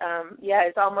 But yeah,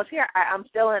 it's almost here. I'm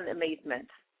still in amazement.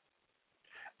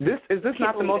 Is this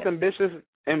not the most ambitious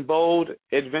and bold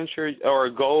adventure or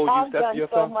goal you set for yourself?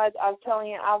 I've done so much. I'm telling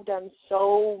you, I've done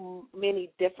so many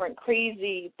different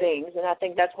crazy things, and I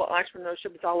think that's what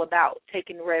entrepreneurship is all about,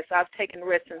 taking risks. I've taken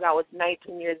risks since I was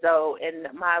 19 years old,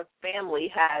 and my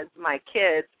family has my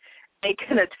kids. They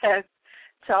can attest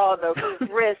to all the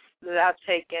risks that I've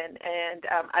taken, and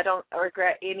I don't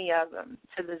regret any of them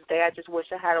to this day. I just wish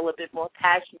I had a little bit more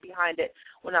passion behind it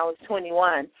when I was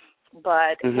 21.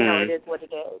 But, you know, it is what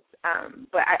it is.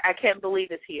 But I can't believe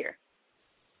it's here.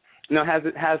 Now,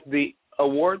 has the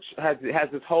awards, has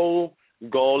this whole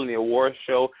goal in the awards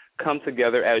show come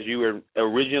together as you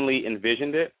originally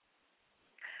envisioned it?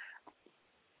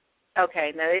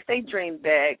 Okay, now they say dream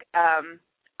big.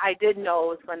 I didn't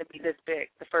know it was going to be this big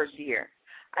the first year.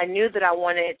 I knew that I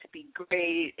wanted it to be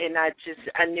great, and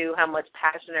I knew how much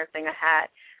passion and everything I had.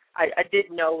 I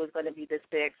didn't know it was going to be this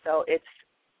big, so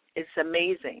it's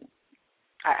amazing.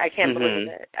 I can't believe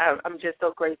it. I'm just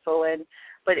so grateful,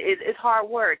 but it's hard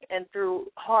work, and through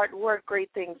hard work,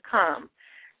 great things come.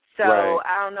 So right.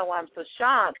 I don't know why I'm so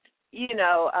shocked. You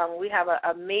know, we have an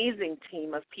amazing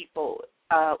team of people.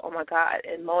 Oh my God!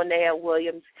 And Monea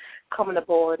Williams coming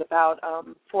aboard about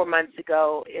 4 months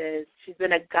ago she's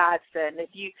been a godsend. If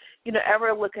you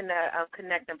ever looking to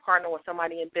connect and partner with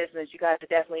somebody in business, you got to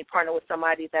definitely partner with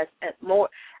somebody that's as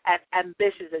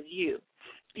ambitious as you.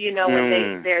 You know,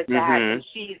 when there's that, and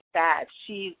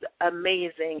she's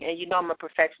amazing. And you know I'm a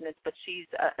perfectionist, but she's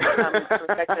a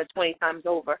perfectionist 20 times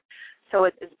over. So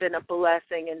it's been a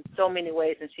blessing in so many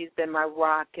ways, and she's been my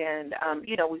rock. And,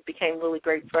 you know, we became really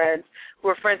great friends. We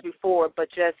were friends before, but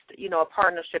just, you know, a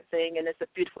partnership thing, and it's a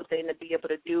beautiful thing to be able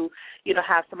to do, you know,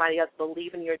 have somebody else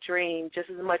believe in your dream just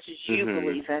as much as you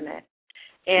believe in it.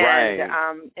 And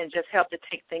and just help to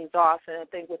take things off. And I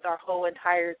think with our whole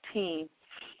entire team,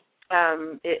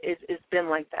 it's been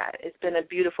like that. It's been a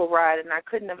beautiful ride, and I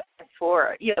couldn't have asked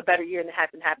for a better year, and it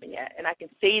hasn't happened yet. And I can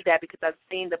say that because I've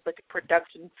seen the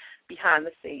production behind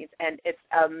the scenes, and it's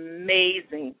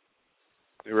amazing.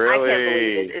 Really? I can't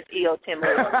believe it's EOTM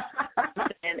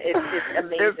Awards. And it's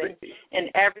amazing. And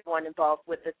everyone involved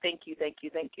with it. Thank you, thank you,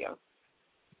 thank you.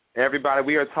 Everybody,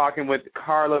 we are talking with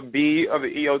Carla B. of the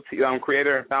EOTM,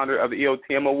 creator and founder of the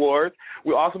EOTM Awards.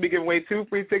 We'll also be giving away 2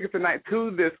 free tickets tonight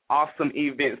to this awesome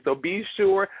event. So be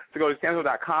sure to go to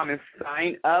Tiangelo.com and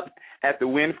sign up at the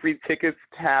Win Free Tickets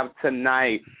tab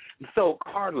tonight. So,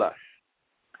 Carla,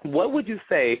 what would you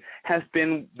say has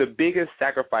been the biggest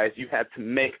sacrifice you had to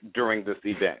make during this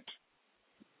event?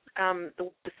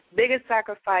 The biggest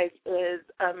sacrifice is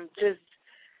just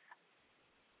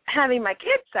having my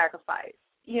kids sacrifice.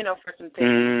 You know, for some things,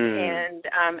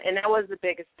 and that was the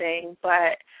biggest thing.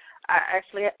 But I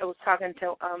was talking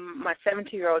to my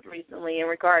 17-year-old recently in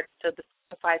regards to the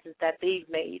sacrifices that they've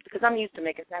made, because I'm used to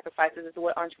making sacrifices. Is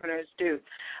what entrepreneurs do.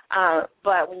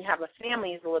 But when you have a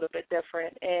family, it's a little bit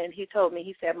different. And he told me,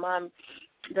 he said, "Mom,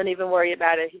 don't even worry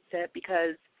about it." He said,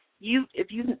 because if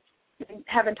you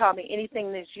haven't taught me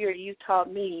anything this year, you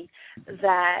taught me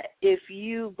that if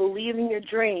you believe in your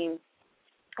dream,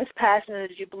 as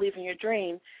passionate as you believe in your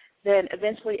dream, then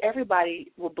eventually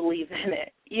everybody will believe in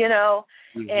it, you know?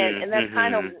 And that's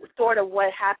kind of sort of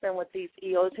what happened with these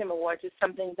EOTM Awards. It's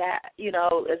something that, you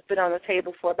know, has been on the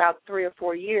table for about 3 or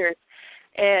 4 years.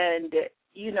 And,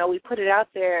 you know, we put it out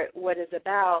there what it's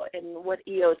about and what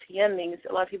EOTM means.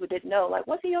 A lot of people didn't know, like,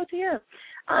 what's EOTM?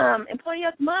 Employee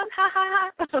of the month, ha,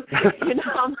 ha, ha. You know,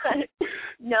 I'm like,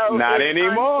 no. Not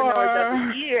anymore. Entrepreneurs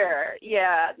of the year.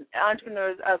 Yeah,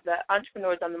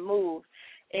 entrepreneurs on the move.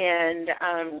 And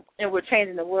we're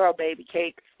changing the world, baby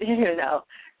cakes, you know.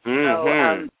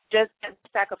 So just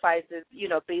sacrifices, you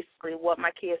know, basically what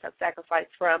my kids have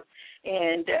sacrificed from.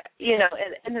 And, you know,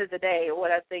 at the end of the day,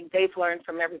 what I think they've learned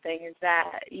from everything is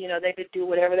that, you know, they could do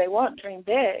whatever they want, dream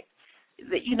big,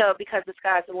 you know, because the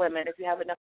sky's the limit. If you have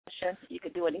enough passion, you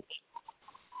can do anything.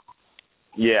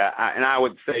 Yeah, and I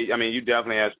would say, I mean, you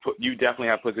definitely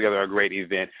have put together a great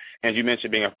event. And you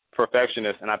mentioned being a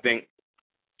perfectionist, and I think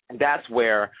that's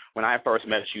where, when I first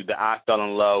met you, that I fell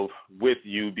in love with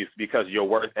you because of your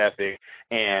work ethic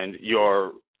and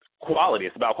your quality.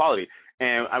 It's about quality.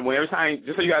 And every time,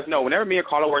 just so you guys know, whenever me and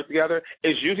Carla work together,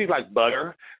 it's usually like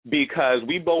butter because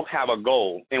we both have a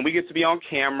goal. And we get to be on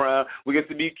camera, we get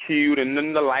to be cute, and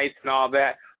then the lights and all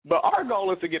that. But our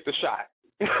goal is to get the shot.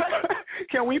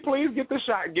 Can we please get the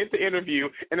shot, get the interview?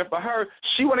 And if for her,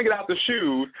 she want to get out the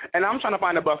shoes, and I'm trying to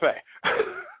find a buffet.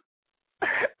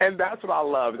 And that's what I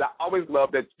love. I always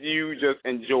love that you just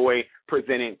enjoy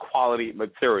presenting quality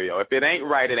material. If it ain't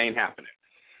right, it ain't happening.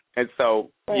 And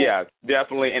so, yeah,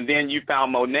 definitely. And then you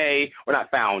found Monet, or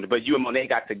not found, but you and Monet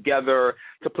got together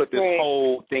to put this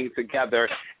whole thing together.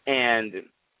 And,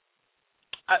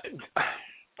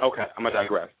 okay, I'm going to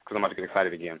digress because I'm about to get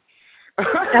excited again.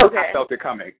 Okay. I felt it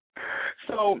coming.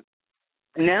 So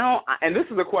now, and this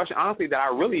is a question, honestly, that I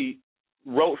really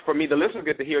wrote for me. The listeners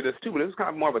get to hear this too, but this is kind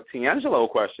of more of a Tiangelo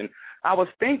question. I was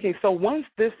thinking, so once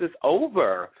this is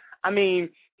over, I mean,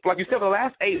 like you said, for the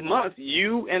last 8 months,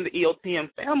 you and the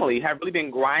EOTM family have really been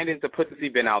grinding to put this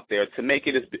event out there to make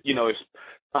it as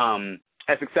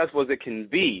successful as it can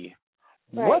be.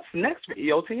 Right. What's next for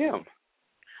EOTM?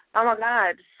 Oh, my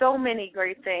God, so many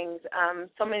great things,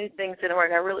 so many things in the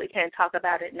work. I really can't talk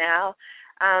about it now.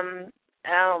 I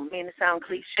don't mean to sound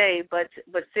cliche, but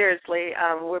seriously,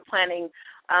 we're planning.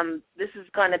 This is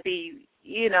going to be,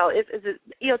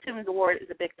 EOTM Award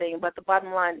is a big thing, but the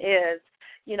bottom line is,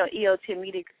 EOTM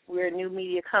Media, we're a new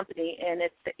media company, and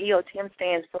it's the EOTM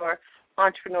stands for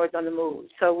Entrepreneurs on the Move.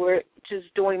 So we're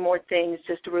just doing more things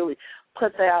just to really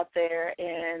put that out there,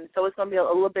 and so it's going to be a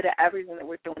little bit of everything that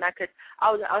we're doing.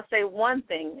 I'll say one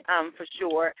thing for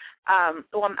sure. I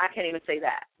can't even say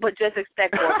that, but just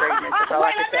expect more greatness. That's all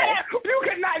I can say. You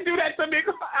could not do that to me.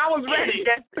 I was ready.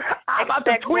 I'm about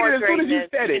to tweet it as soon as you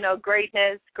said it.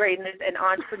 Greatness, and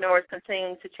entrepreneurs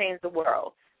continuing to change the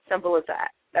world. Simple as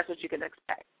that. That's what you can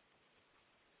expect.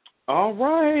 All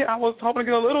right. I was hoping to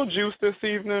get a little juice this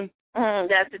evening.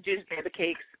 That's the juice, baby,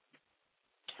 cakes.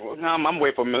 Well, no, I'm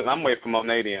waiting for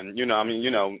Monet then.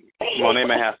 Monet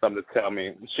may have something to tell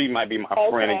me. She might be my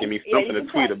friend and give me something to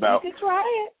tweet about. You can try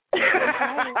it.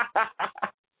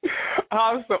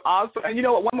 Awesome. And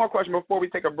one more question before we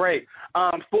take a break.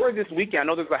 For this weekend, I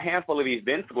know there's a handful of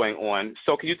events going on.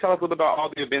 So can you tell us a little bit about all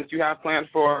the events you have planned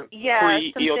for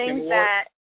pre-EOTM Award?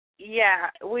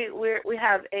 We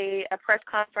have a press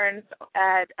conference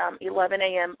at 11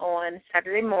 a.m. on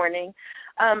Saturday morning.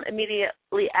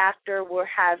 Immediately after, we're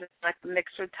having like a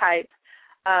mixer type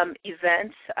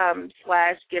event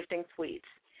 / gifting suites.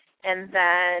 And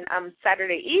then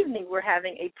Saturday evening, we're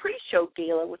having a pre-show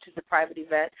gala, which is a private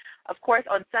event. Of course,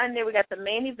 on Sunday, we got the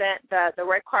main event, the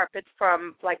red carpet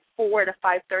from like 4 to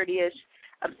 5:30ish.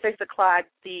 6 o'clock,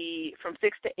 from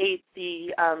 6 to 8,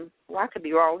 I could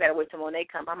be wrong. We got to wait till Monet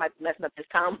come. I might be messing up this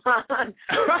time. But I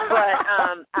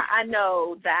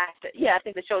know that, I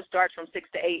think the show starts from 6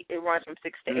 to 8. It runs from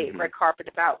 6 to 8, red carpet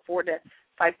about 4 to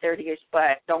 5:30ish,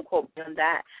 but don't quote me on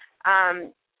that.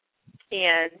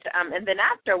 And then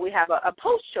after, we have a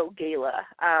post-show gala,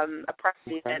 a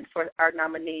private event for our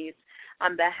nominees.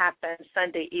 That happens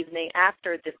Sunday evening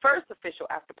after the first official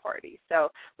after party.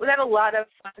 So we got a lot of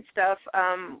fun stuff,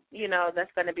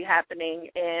 that's going to be happening.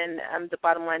 And the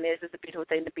bottom line is, it's a beautiful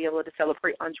thing to be able to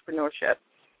celebrate entrepreneurship.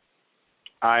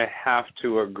 I have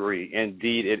to agree.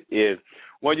 Indeed, it is.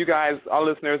 Well, you guys, our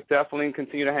listeners, definitely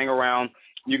continue to hang around.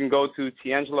 You can go to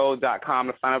tiangelo.com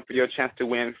to sign up for your chance to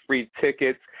win free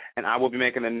tickets. And I will be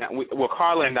making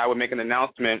Carla and I will make an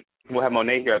announcement. We'll have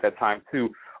Monet here at that time, too,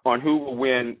 on who will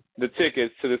win the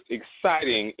tickets to this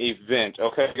exciting event.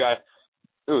 Okay, guys?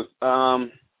 So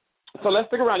let's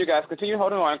stick around, you guys. Continue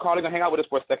holding on. Carla's going to hang out with us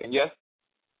for a second, yes?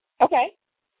 Okay.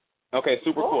 Okay,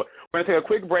 super cool. We're going to take a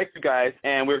quick break, you guys,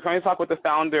 and we're going to talk with the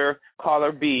founder,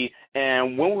 Carla B.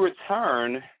 And when we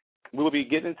return, we will be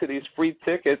getting to these free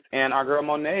tickets, and our girl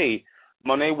Monet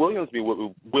Williams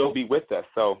will be with us.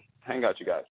 So hang out, you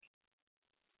guys.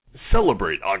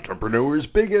 Celebrate Entrepreneur's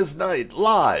Biggest Night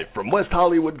live from West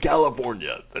Hollywood,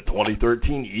 California. The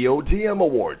 2013 EOTM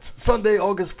Awards, Sunday,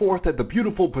 August 4th at the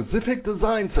beautiful Pacific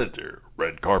Design Center.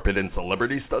 Red carpet and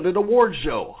celebrity-studded award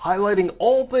show highlighting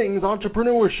all things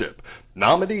entrepreneurship.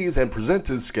 Nominees and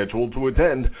presenters scheduled to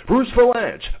attend: Bruce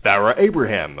Valanche, Farrah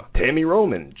Abraham, Tammy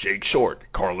Roman, Jake Short,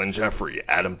 Carlin Jeffrey,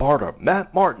 Adam Barter,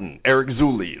 Matt Martin, Eric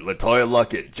Zulli, Latoya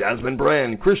Luckett, Jasmine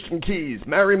Brand, Christian Keys,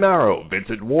 Mary Marrow,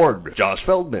 Vincent Ward, Josh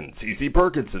Feldman, Cece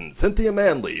Perkinson, Cynthia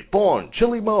Manley, Fawn,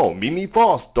 Chili Mo, Mimi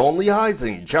Foss, Dawn Lee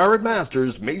Heising, Jared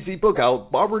Masters, Macy Bookout,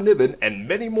 Barbara Niven, and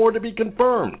many more to be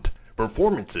confirmed.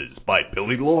 Performances by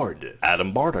Billy Lord,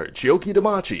 Adam Barter, Chioki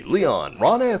Damachi, Leon,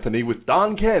 Ron Anthony with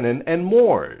Don Cannon, and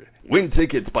more. Win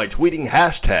tickets by tweeting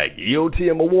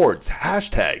 #EOTM Awards,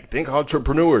 #Think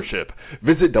Entrepreneurship.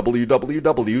 Visit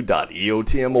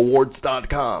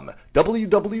www.eotmawards.com,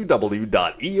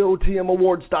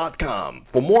 www.eotmawards.com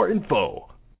for more info.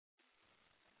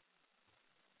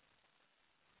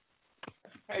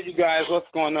 Hey, you guys, what's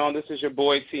going on? This is your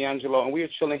boy, Tiangelo, and we are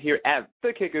chilling here at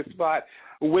the Kicker Spot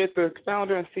with the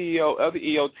founder and CEO of the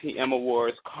EOTM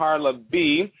Awards, Carla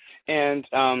B. And,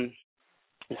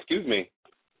 excuse me,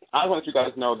 I want you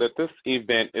guys to know that this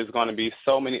event is going to be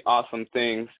so many awesome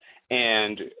things,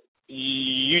 and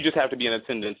You just have to be in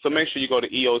attendance. So make sure you go to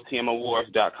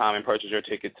EOTMawards.com and purchase your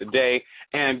ticket today.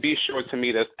 And be sure to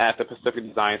meet us at the Pacific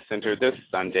Design Center this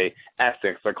Sunday at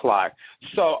 6 o'clock.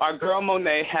 So our girl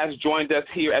Monet has joined us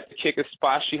here at the Kicker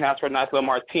Spot. She has her nice little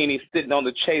martini sitting on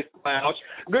the Chase Lounge.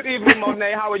 Good evening,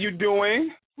 Monet. How are you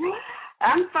doing?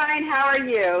 I'm fine. How are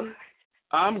you?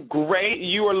 I'm great.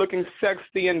 You are looking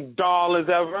sexy and doll as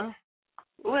ever.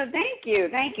 Well, thank you.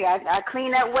 Thank you. I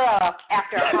clean up well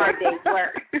after a hard day's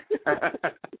work.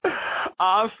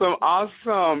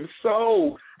 Awesome.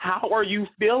 So, how are you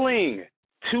feeling?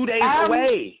 2 days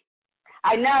away.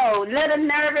 I know. A little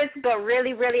nervous, but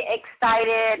really, really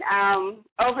excited.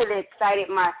 Overly excited.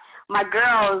 My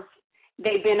girls,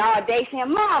 they've been all day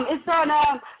saying, Mom, it's on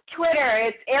Twitter.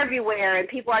 It's everywhere, and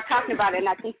people are talking about it. And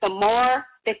I think the more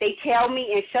that they tell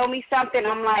me and show me something,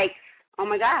 I'm like, oh,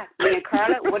 my God, me and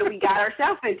Carla, what do we got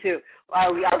ourselves into?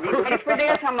 Are we ready for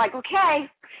this? I'm like, okay,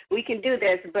 we can do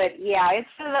this. But, yeah, it's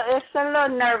a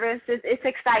little nervous. It's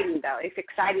exciting, though. It's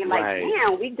exciting. Like,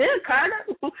 damn, we good,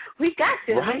 Carla. We got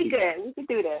this. Right. We good. We can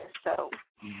do this. So.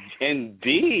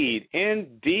 Indeed.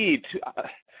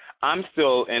 I'm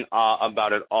still in awe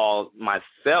about it all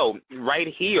myself. Right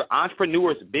here,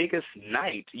 Entrepreneur's Biggest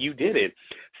Night. You did it.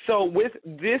 So with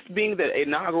this being the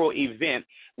inaugural event,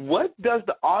 what does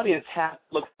the audience have to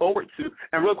look forward to?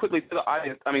 And real quickly to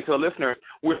the listeners,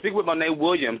 we're speaking with Monet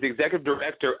Williams, the executive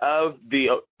director of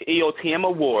the EOTM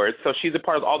Awards. So she's a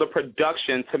part of all the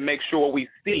production to make sure what we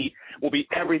see will be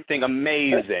everything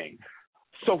amazing.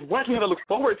 So what do we have to look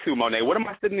forward to, Monet? What am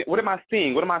I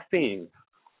seeing?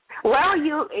 Well,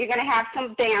 you're going to have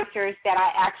some dancers that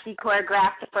I actually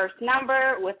choreographed the first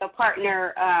number with a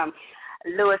partner,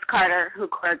 Lewis Carter, who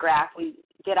choreographed. We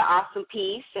did an awesome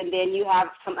piece, and then you have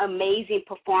some amazing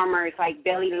performers like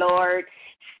Billy Lord,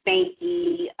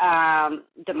 Spanky,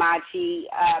 Damachi,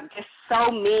 just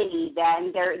so many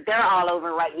and they're all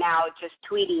over right now, just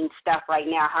tweeting stuff right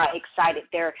now, how excited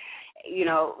they're,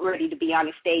 ready to be on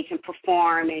the stage and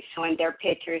perform and showing their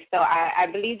pictures. So I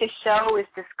believe the show is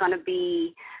just going to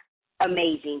be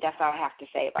amazing. That's all I have to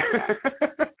say about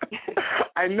that.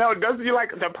 I know. Doesn't you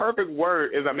like the perfect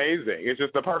word is amazing? It's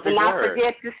just the perfect word. And I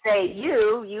forget to say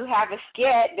you have a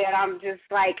skit that I'm just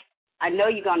like, I know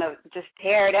you're going to just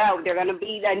tear it up. They're going to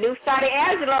be a new side of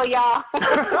Angelo, y'all.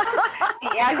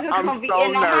 Angelo's going to be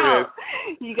in the house.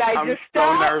 You guys just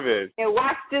stop and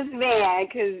watch this man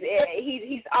because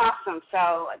he's awesome.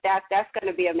 So that's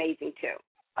going to be amazing, too.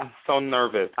 I'm so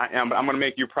nervous. I am, but I'm going to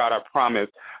make you proud, I promise.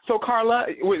 So, Carla,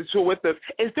 with this,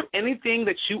 is there anything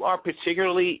that you are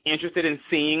particularly interested in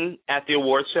seeing at the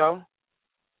award show?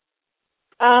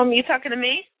 You talking to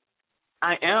me?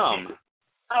 I am.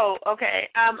 Oh, okay.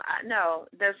 No,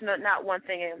 there's not one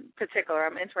thing in particular.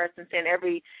 I'm interested in seeing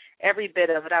every bit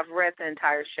of it. I've read the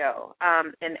entire show.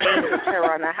 And Amy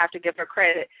Sharon, I have to give her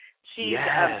credit. She's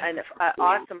an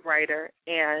awesome writer,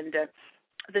 and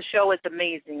the show is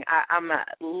amazing. I'm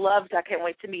loved. I can't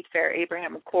wait to meet Farrah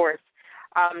Abraham, of course.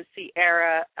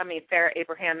 Farrah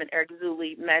Abraham and Eric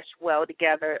Zuli mesh well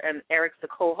together, and Eric's the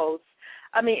co-host.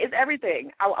 I mean, it's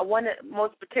everything. I want to,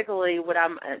 most particularly what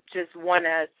I'm just want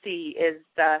to see is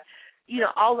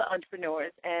all the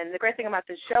entrepreneurs. And the great thing about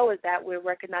this show is that we're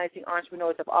recognizing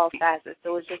entrepreneurs of all facets.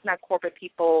 So it's just not corporate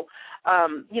people,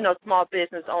 small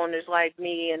business owners like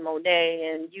me and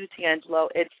Monet and you, D'Angelo.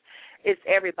 It's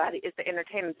everybody. It's the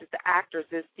entertainers. It's the actors.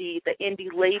 It's the indie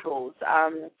labels,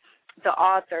 the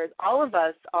authors. All of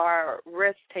us are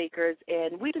risk takers,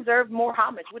 and we deserve more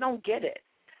homage. We don't get it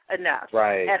enough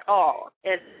at all.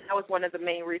 And that was one of the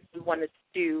main reasons we wanted to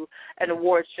do an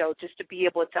award show, just to be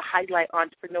able to highlight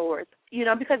entrepreneurs,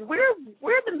 because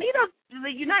we're the meat of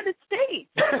the United States.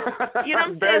 You know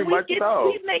what I'm Very saying? much so.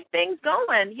 We make things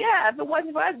going. Yeah, if it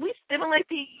wasn't for us, we stimulate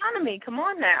the economy. Come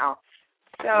on now.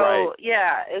 So,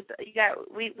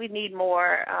 we need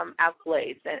more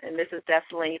accolades, and this is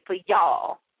definitely for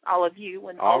y'all, all of you.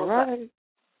 And all of us.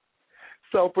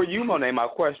 So for you, Monet, my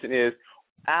question is,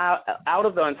 out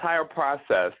of the entire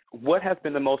process, what has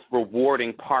been the most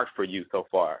rewarding part for you so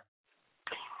far?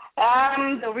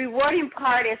 The rewarding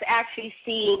part is actually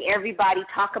seeing everybody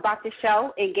talk about the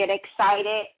show and get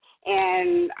excited.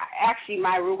 And actually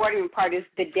my rewarding part is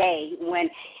the day when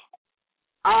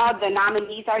all the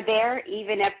nominees are there,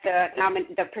 even if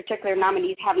the particular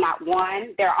nominees have not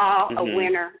won. They're all a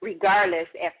winner, regardless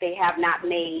if they have not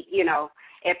made,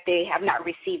 if they have not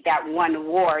received that one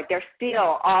award. They're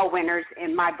still all winners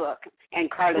in my book and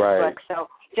Carla's book. So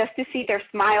just to see their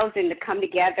smiles and to come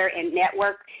together and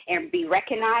network and be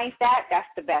recognized, that's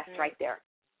the best right there.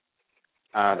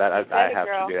 I have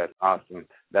to be. That's awesome.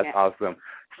 That's awesome.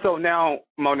 So now,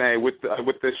 Monet, with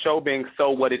the show being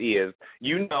So What It Is,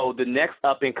 you know the next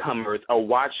up-and-comers are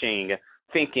watching,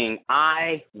 thinking,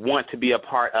 I want to be a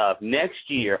part of. Next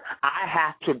year, I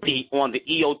have to be on the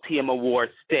EOTM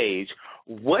Awards stage.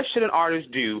 What should an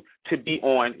artist do to be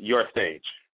on your stage?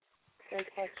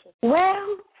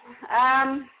 Well,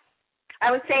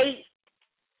 I would say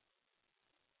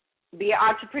be an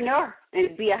entrepreneur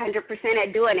and be 100%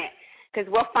 at doing it, because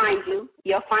we'll find you,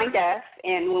 you'll find us,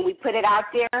 and when we put it out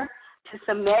there to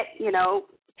submit,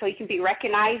 so you can be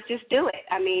recognized, just do it.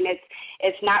 I mean,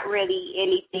 it's not really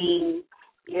anything,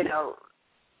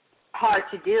 hard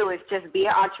to do. It's just be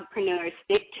an entrepreneur,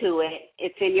 stick to it.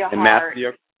 It's in your heart,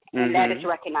 and let us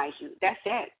recognize you. That's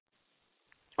it.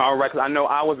 All right, because I know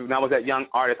when I was that young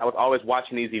artist, I was always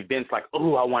watching these events like,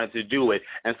 oh, I wanted to do it.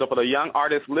 And so for the young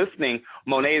artists listening,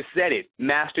 Monet said it,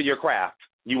 master your craft.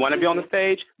 You want to be on the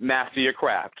stage, master your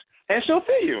craft. And she'll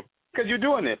see you because you're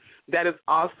doing it. That is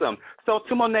awesome. So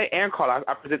to Monet and Carla,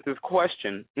 I present this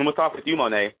question, and we'll start with you,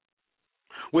 Monet.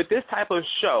 With this type of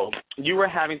show, you were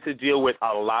having to deal with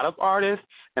a lot of artists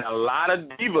and a lot of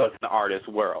divas in the artist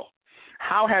world.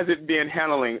 How has it been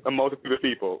handling a multitude of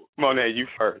people? Monet, you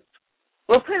first.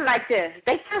 Well, put it like this.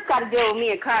 They first got to deal with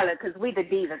me and Carla because we the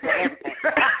divas of everything.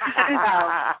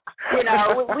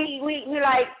 We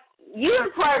like, you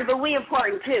important, but we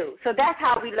important too. So that's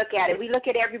how we look at it. We look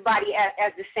at everybody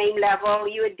as the same level.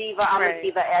 You a diva, I'm a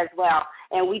diva as well.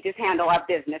 And we just handle our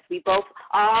business. We both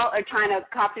all are trying to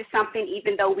accomplish something,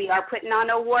 even though we are putting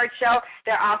on an award show.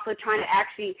 They're also trying to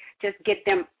actually just get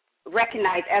them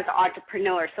recognized as an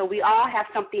entrepreneur. So we all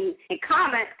have something in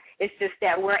common. It's just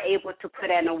that we're able to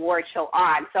put an award show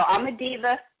on. So I'm a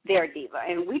diva, they're a diva,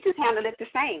 and we just handle it the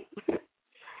same.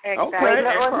 Okay.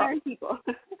 Ordinary people.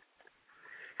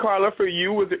 Carla, for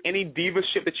you, was there any diva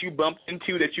shit that you bumped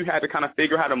into that you had to kind of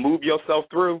figure how to move yourself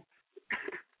through?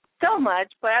 So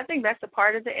much, but I think that's a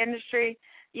part of the industry,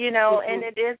 and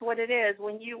it is what it is.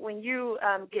 When you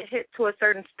get hit to a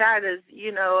certain status,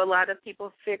 a lot of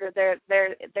people figure they're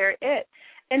it.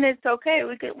 And it's okay.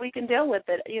 We can deal with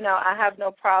it. I have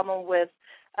no problem with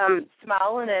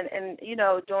smiling and doing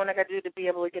what I got to do to be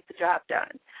able to get the job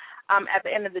done. At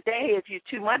the end of the day, if you're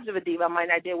too much of a diva, I might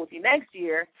not deal with you next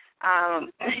year.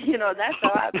 That's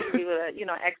how I be able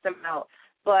to, X them out.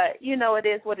 But, it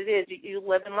is what it is. You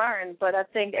live and learn. But I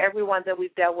think everyone that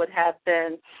we've dealt with have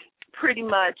been pretty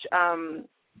much,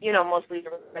 mostly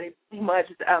everybody, pretty much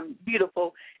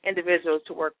beautiful individuals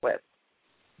to work with.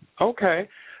 Okay.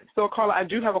 So, Carla, I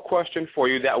do have a question for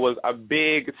you that was a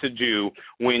big to-do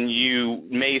when you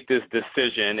made this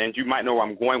decision, and you might know where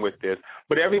I'm going with this,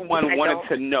 but everyone wanted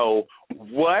to know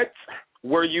what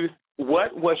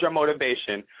was your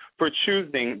motivation for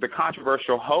choosing the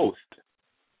controversial host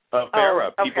of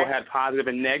FARA? People had positive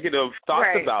and negative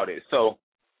thoughts about it. So,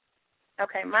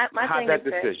 my how's thing that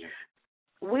decision?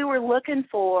 We were looking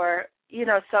for,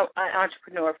 an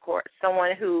entrepreneur, of course,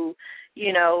 someone who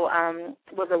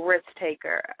was a risk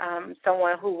taker,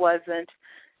 someone who wasn't,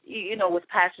 was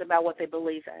passionate about what they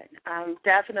believe in.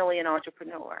 Definitely an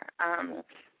entrepreneur,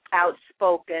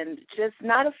 outspoken, just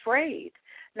not afraid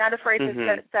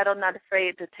to settle, not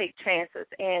afraid to take chances.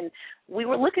 And we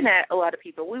were looking at a lot of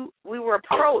people. We were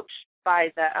approached by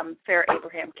the Farrah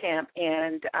Abraham camp,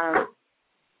 and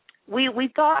we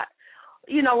thought,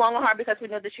 long and hard, because we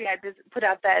know that she had put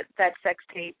out that sex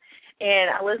tape.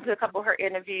 And I listened to a couple of her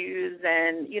interviews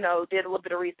and, did a little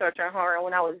bit of research on her. And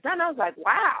when I was done, I was like,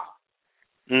 wow,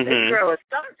 this girl is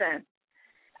something.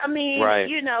 I mean,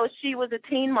 she was a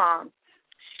teen mom.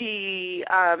 She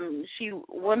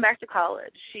went back to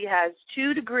college. She has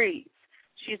 2 degrees.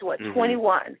 She's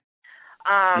 21.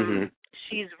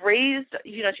 She's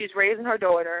raising her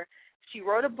daughter. She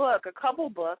wrote a couple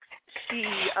books. She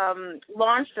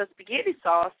launched a spaghetti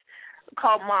sauce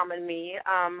called Mom and Me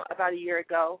about a year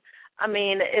ago. I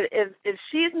mean, if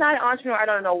she's not an entrepreneur, I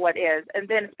don't know what is. And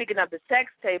then speaking of the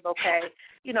sex tape,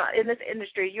 in this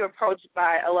industry, you're approached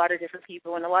by a lot of different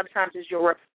people, and a lot of times it's your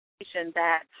reputation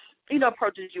that,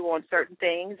 approaches you on certain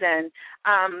things. And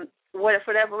for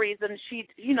whatever reason, she,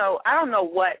 I don't know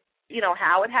what,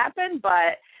 how it happened,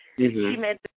 but she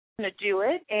made the decision to do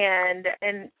it, and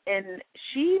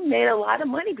she made a lot of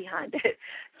money behind it.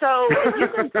 So if you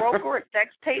can broker a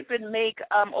sex tape and make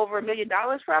over $1 million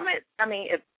from it, I mean,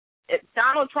 if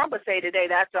Donald Trump would say today,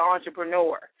 that's an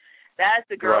entrepreneur. That's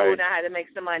the girl who knows how to make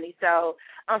some money. So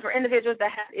for individuals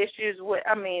that have issues with,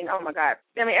 oh my God,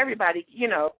 everybody,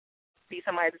 be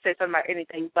somebody to say something about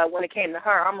anything. But when it came to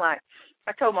her, I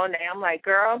told Monet,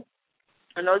 girl,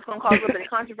 I know it's going to cause a little bit of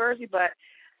controversy, but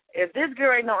if this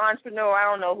girl ain't no entrepreneur, I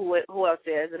don't know who else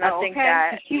is. And I think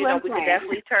that, we could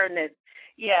definitely turn it.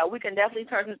 Yeah, we can definitely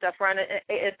turn some stuff around.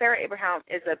 And Farrah Abraham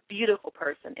is a beautiful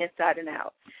person inside and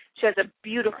out. She has a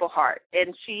beautiful heart,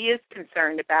 and she is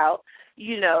concerned about,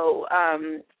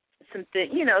 something.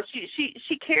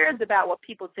 She cares about what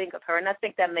people think of her, and I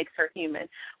think that makes her human.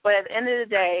 But at the end of the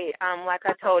day, like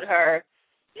I told her,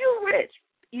 you're rich.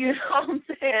 You know what I'm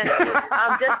saying?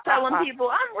 I'm just telling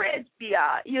people I'm rich,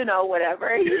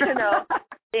 whatever,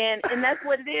 And that's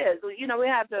what it is. We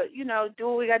have to, do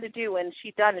what we got to do, and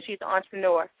she's done it. She's an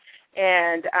entrepreneur.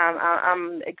 And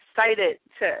I'm excited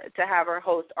to have her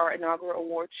host our inaugural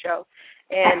awards show.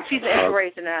 And she's an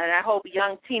inspiration, and I hope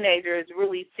young teenagers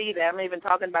really see that. I'm not even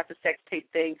talking about the sex tape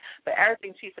thing, but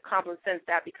everything she's accomplished since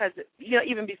that, because,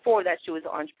 even before that, she was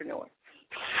an entrepreneur.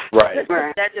 Right.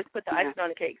 That just put the icing on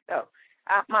the cake. So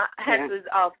my hat is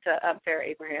off to Farrah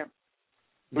Abraham.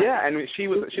 Yeah, and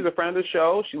she's a friend of the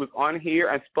show. She was on here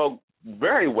and spoke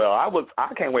very well. I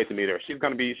can't wait to meet her. She's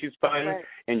fun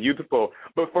and youthful.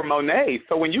 But for Monet,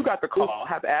 so when you got the call, I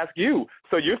have to ask you.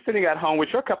 So you're sitting at home with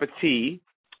your cup of tea,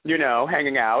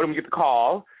 hanging out, and we get the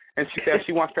call, and she says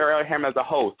she wants Farrah Abraham as a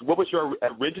host. What was your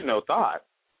original thought?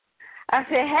 I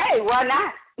said, hey, why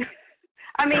not?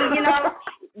 I mean,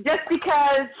 just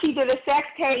because she did a sex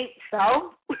tape,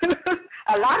 so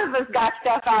a lot of us got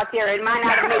stuff out there. It might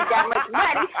not have made that much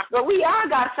money, but we all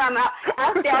got some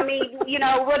out there. I mean,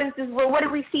 what is this? What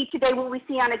do we see today? What we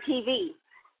see on the TV?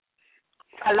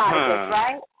 A lot of this,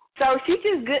 right? So she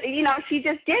just good, she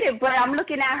just did it. But I'm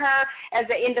looking at her as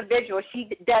an individual. She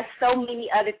does so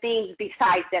many other things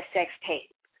besides that sex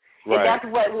tape. Right. And that's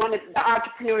what one of the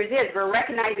entrepreneurs is. We're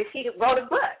recognizing she wrote a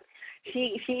book.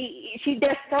 She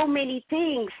does so many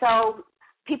things. So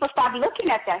people start looking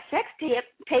at that sex tape.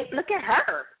 Look at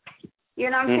her. You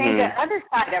know what I'm saying? The other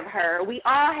side of her. We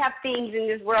all have things in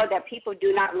this world that people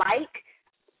do not like,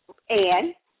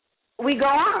 and we go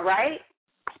on, right?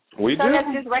 We do. So let's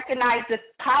just recognize the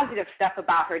positive stuff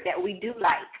about her that we do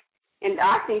like. And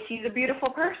I think she's a beautiful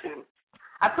person.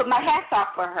 I put my hats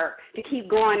off for her to keep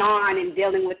going on and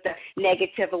dealing with the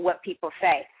negative of what people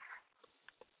say.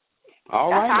 All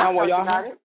That's right, how now while y'all about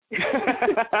it.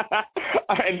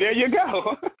 And there you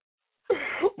go.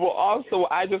 Well, also,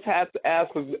 I just had to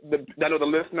ask, because I know the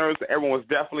listeners, everyone was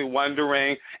definitely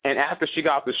wondering, and after she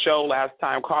got off the show last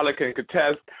time, Carla can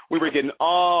contest, we were getting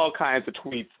all kinds of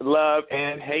tweets, love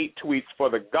and hate tweets for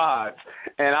the gods.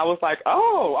 And I was like,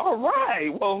 oh, all right,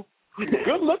 well,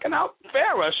 good looking out,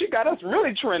 Farrah. She got us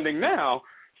really trending now.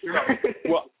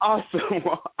 Well, awesome.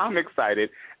 Well, I'm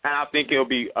excited, and I think it'll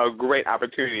be a great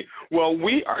opportunity. Well,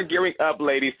 we are gearing up,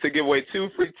 ladies, to give away 2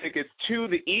 free tickets to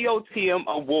the EOTM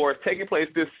Awards taking place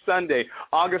this Sunday,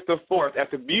 August the 4th,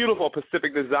 at the beautiful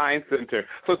Pacific Design Center.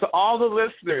 So to all the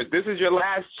listeners, this is your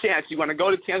last chance. You want to go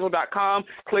to Tangelo.com,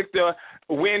 click the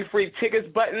Win Free Tickets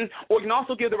button, or you can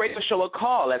also give the radio show a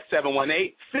call at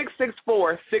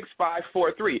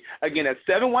 718-664-6543. Again, at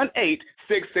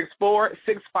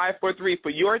 718-664-6543 for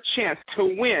your chance to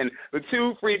win the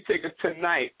 2 free tickets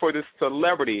tonight for this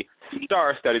celebrity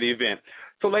star-studded event.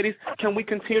 So, ladies, can we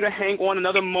continue to hang on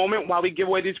another moment while we give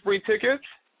away these free tickets?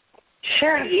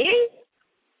 Sure, yeah.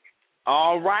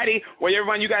 All righty. Well,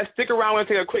 everyone, you guys stick around. We're going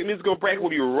to take a quick musical break. We'll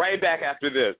be right back after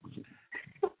this.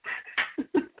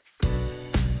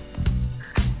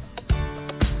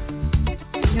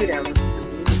 Do that. You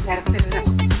gotta put it up.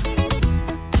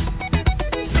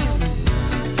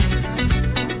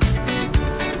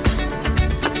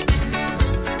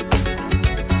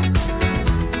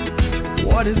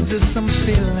 What is this I'm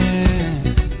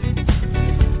feeling?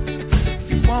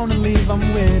 If you wanna leave,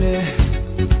 I'm with it.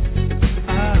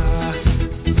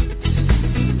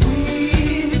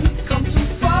 We've come too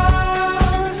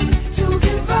far to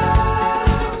give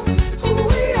up who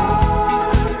we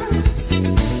are.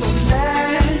 So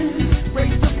let's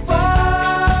raise the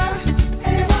bar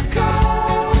and our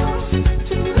cause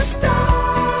to the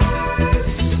stars.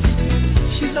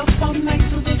 She's up all night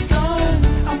to the sun.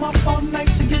 I'm up all night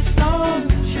to get some.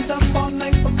 She's up all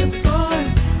night for good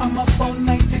fun. I'm up all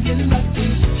night to get lucky.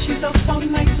 She's up all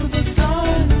night to the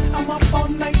sun. I'm up all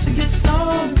night to get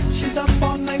some. She's up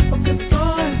all night for good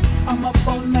fun. I'm up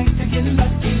all night to get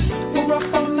lucky. We're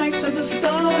up all night to the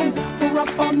sun. We're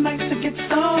up all night to get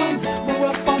some. We're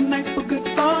up all night for good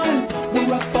fun.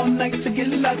 We're up all night to get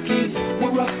lucky.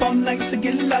 We're up all night to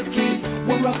get lucky.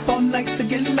 We're up all night to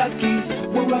get lucky.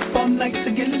 We're up all night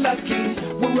to get lucky.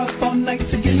 We're up all night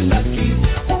to get lucky.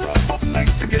 We're up all night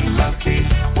to get lucky.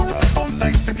 We're up all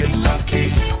night to get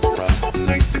lucky. We're up all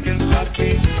night to get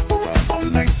lucky. We're up all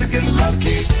night to get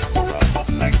lucky. We're up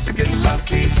all night to get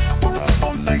lucky. We're up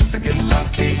all night to get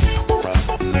lucky. We're up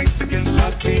all night to get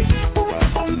lucky. We're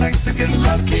up all night to get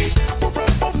lucky. We're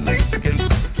up all night to get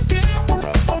lucky. We're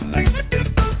up all night to get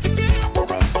lucky.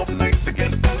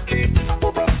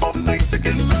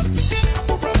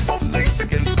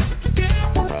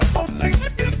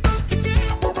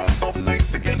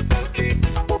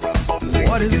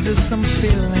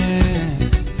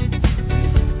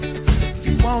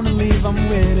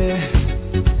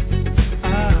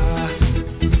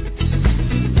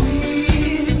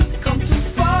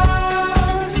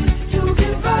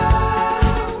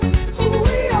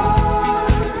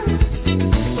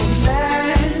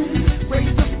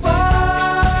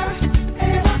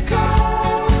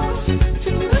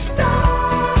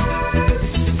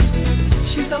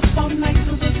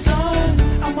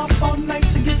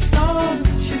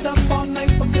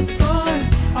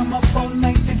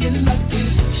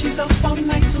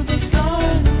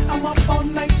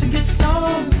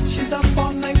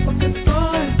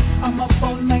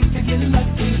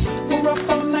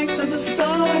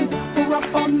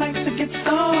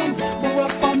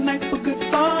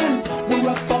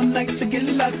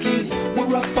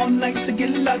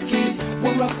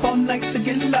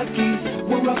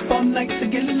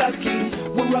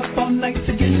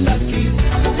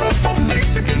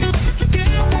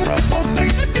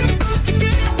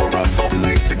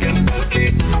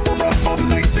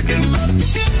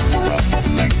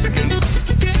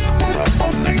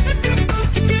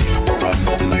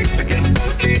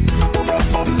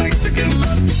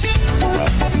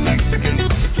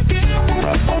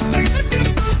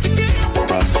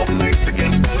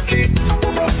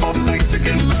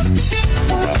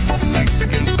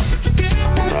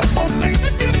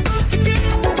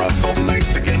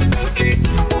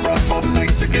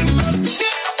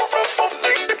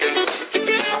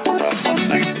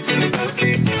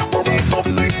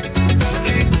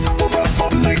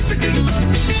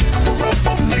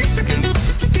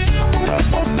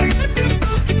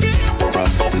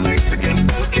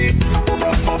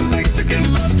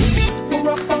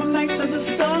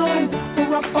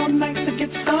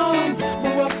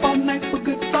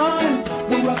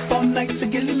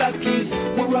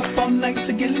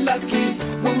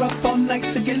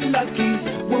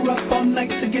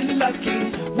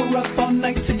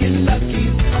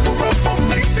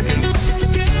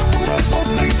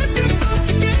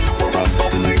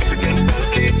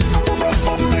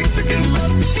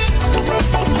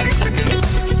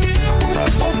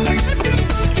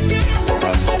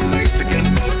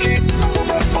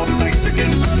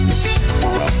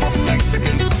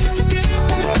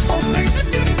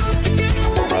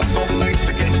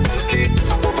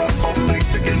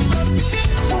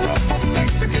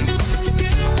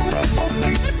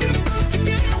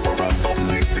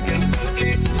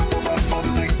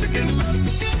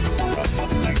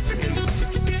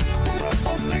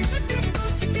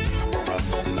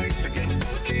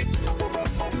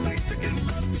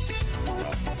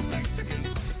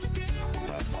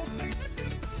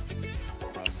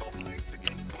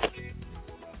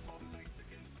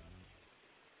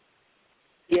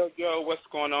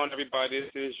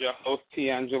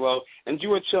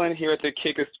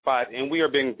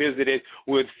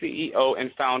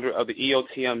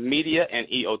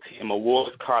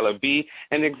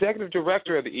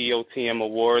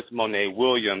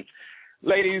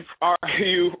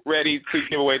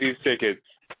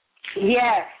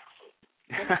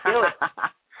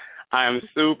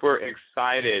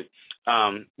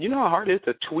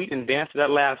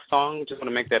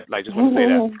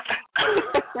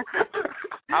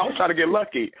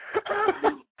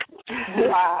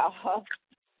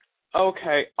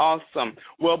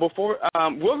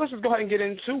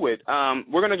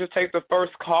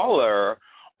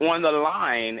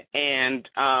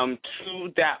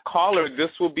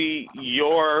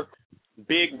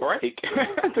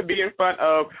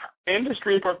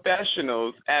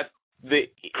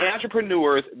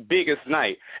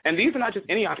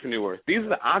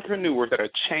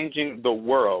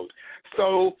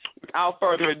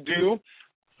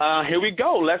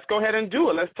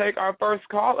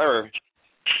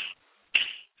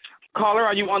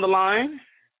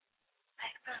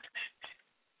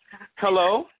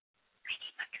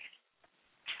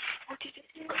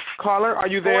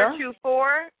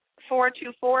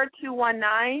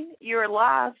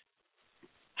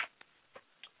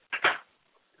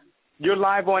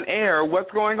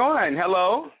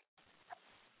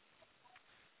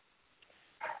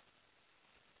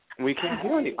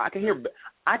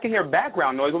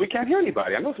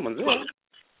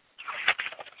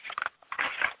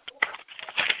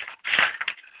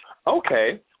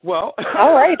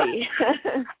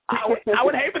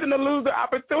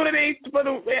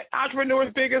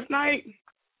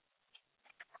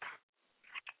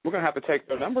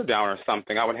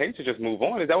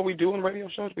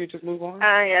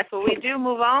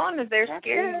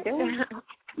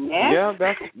 Yeah,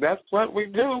 that's what we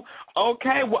do.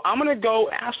 Okay, well, I'm going to go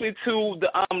actually to the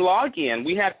login.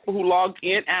 We have people who logged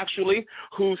in, actually,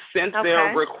 who sent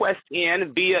their request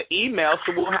in via email,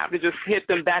 so we'll have to just hit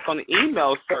them back on the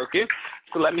email circuit.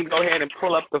 So let me go ahead and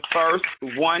pull up the first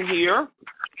one here.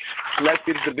 Let's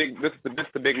see, this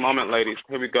is the big moment, ladies.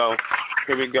 Here we go.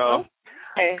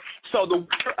 Okay. So the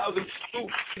winner of the 2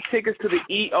 tickets to the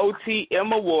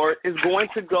EOTM Award is going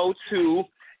to go to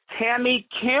Tammy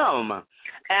Kim.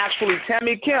 Actually,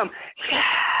 Tammy Kim,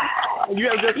 you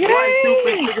have just won 2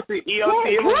 free tickets to the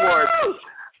EOTM Award.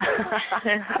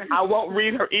 I won't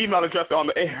read her email address on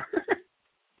the air.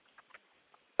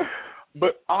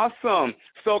 But awesome.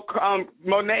 So,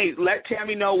 Monet, let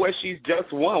Tammy know what she's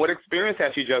just won. What experience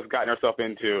has she just gotten herself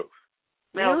into?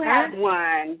 You have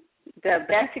won the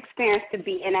best experience to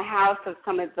be in a house of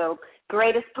some of the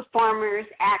greatest performers,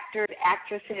 actors,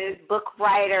 actresses, book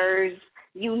writers,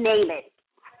 you name it.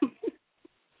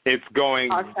 It's going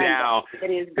down. It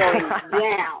is going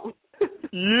down.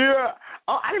 Yeah.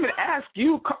 Oh, I didn't even ask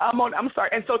you. I'm sorry.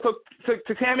 And so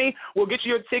to Tammy, we'll get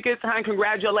you your tickets, honey.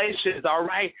 Congratulations. All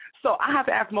right. So I have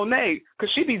to ask Monet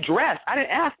because she be dressed. I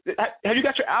didn't ask. Have you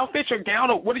got your outfit, your gown,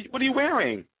 or what are you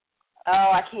wearing?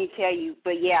 Oh, I can't tell you,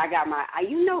 but yeah, I got my.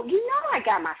 You know, I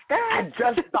got my stuff. I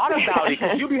just thought about it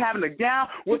because you be having the gown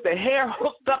with the hair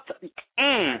hooked up.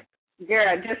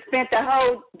 Girl, just spent the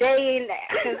whole day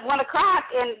since 1 o'clock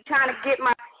and trying to get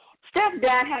my stuff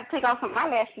done. Had to take off some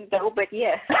eyelashes though, but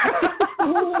yes.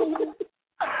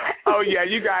 Oh yeah,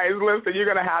 you guys, listen. You're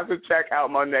gonna have to check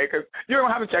out Monet because you're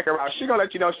gonna have to check her out. She's gonna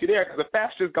let you know she's there because the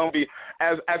fashion is gonna be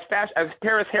as fast as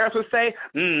Paris Harris would say.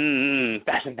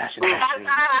 Fashion. That's exactly right.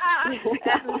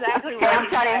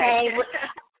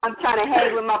 I'm trying to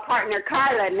hang with my partner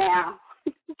Carla now.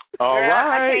 All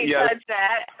right. I can't touch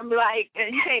that. I'm like,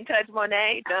 you can't touch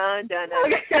Monet. Done.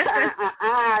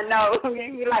 No.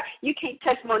 You're like, you can't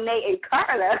touch Monet and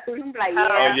Carla. I'm like,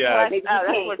 yeah. That's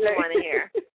what you want to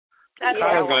hear.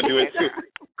 Carla's gonna do it too.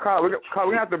 Carla, we're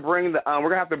gonna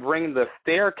have to bring the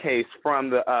staircase from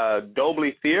the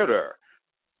Dobley Theater.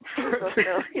 So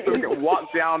we can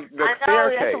walk down the staircase. I know,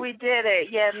 that's what we did it.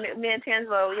 Yeah, me and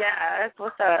Tangelo. Yeah, that's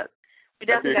what's up. We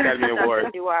definitely got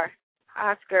to do our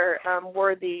Oscar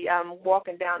worthy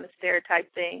walking down the stair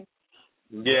type thing.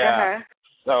 Yeah.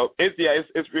 So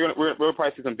we'll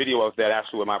probably see some video of that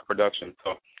actually with my production.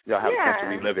 So y'all have a chance to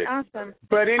relive it. Awesome.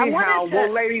 But anyhow,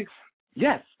 ladies,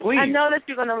 yes, please. I know that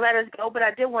you're going to let us go, but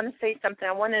I did want to say something.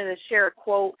 I wanted to share a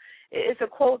quote. It's a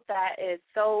quote that is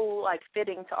so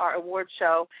fitting to our award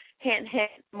show. Hint,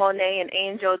 Monet and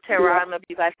Angel Terra. I don't know if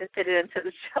you guys can fit it into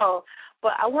the show.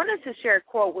 But I wanted to share a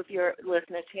quote with your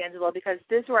listeners, Tangelo, because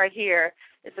this right here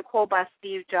is a quote by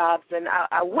Steve Jobs, and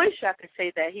I wish I could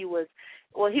say that he was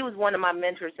one of my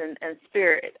mentors in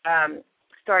spirit.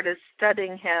 Started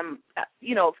studying him,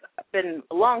 been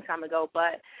a long time ago,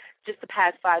 but just the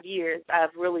past 5 years,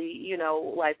 I've really,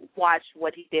 watched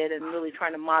what he did and really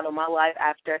trying to model my life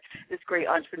after this great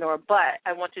entrepreneur. But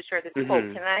I want to share this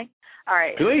quote. Can I? All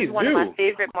right. Please this is one of my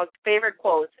most favorite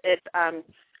quotes. It's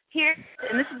here,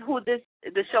 and this is who the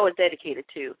show is dedicated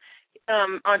to,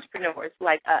 entrepreneurs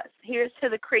like us. Here's to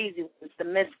the crazy ones, the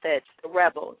misfits, the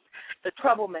rebels, the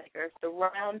troublemakers, the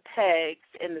round pegs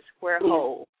in the square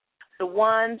hole, the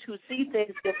ones who see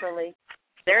things differently.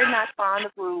 They're not fond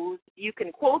of rules. You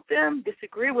can quote them,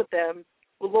 disagree with them,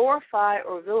 glorify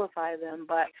or vilify them,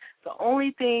 but the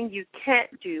only thing you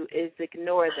can't do is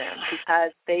ignore them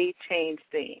because they change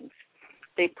things.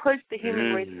 They push the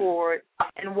human race forward,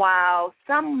 and while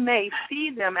some may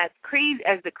see them as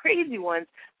the crazy ones,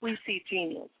 we see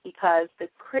genius because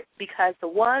the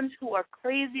ones who are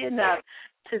crazy enough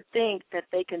to think that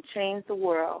they can change the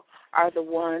world are the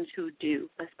ones who do.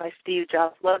 That's by Steve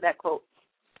Jobs. Love that quote.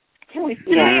 Can we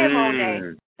see it,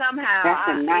 Monet? Somehow,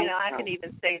 I can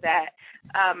even say that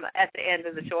at the end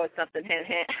of the show or something. Hint,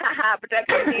 hint. But that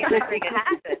could be anything can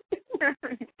happen.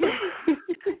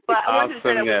 But I wanted to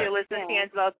say that with your listeners,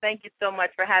 Angelo. Thank you so much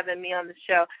for having me on the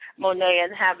show, Monet,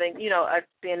 and having, us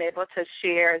being able to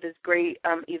share this great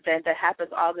event that happens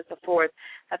August the 4th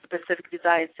at the Pacific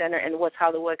Design Center in West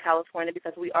Hollywood, California,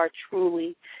 because we are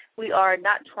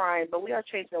not trying, but we are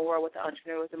changing the world with the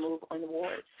Entrepreneurs and Move on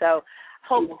Awards. So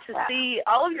hope to see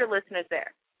all of your listeners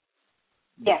there.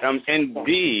 Yes.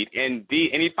 Indeed.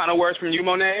 Any final words from you,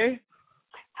 Monet?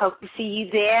 Hope to see you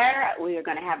there. We are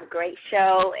going to have a great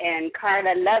show. And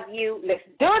Carla, love you. Let's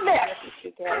do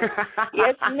this.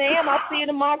 Yes, ma'am. I'll see you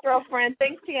tomorrow, girlfriend.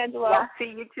 Thanks, Angelo. I'll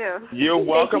see you too. You're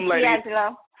welcome, ladies.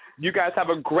 Angelo. You guys have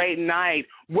a great night.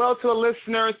 Well, to the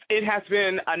listeners, it has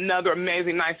been another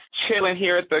amazing night chilling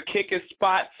here at the Kick It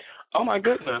Spot. Oh, my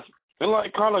goodness. And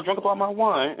like Carla drank up all my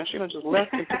wine, and she done just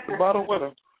left and took the bottle with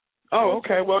her. Oh,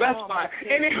 okay. Well, that's fine.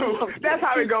 Anywho, that's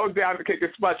how it goes down to Kick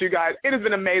It Spot, you guys. It has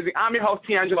been amazing. I'm your host,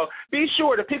 D'Angelo. Be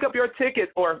sure to pick up your tickets,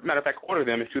 or matter of fact, order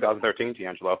them. It's 2013,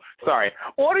 D'Angelo. Sorry.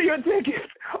 Order your tickets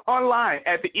online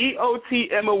at the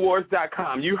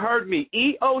EOTMawards.com. You heard me,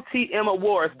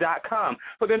 EOTMawards.com,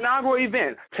 for the inaugural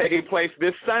event taking place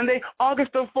this Sunday,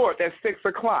 August the 4th at 6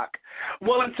 o'clock.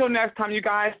 Well, until next time, you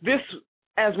guys, this,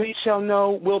 as we shall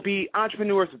know, will be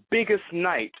Entrepreneur's biggest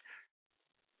night.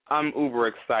 I'm uber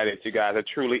excited, you guys. I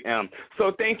truly am.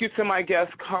 So thank you to my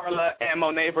guests, Carla and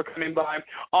Monet, for coming by.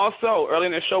 Also, earlier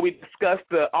in the show, we discussed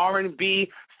the R&B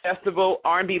Festival,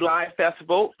 R&B Live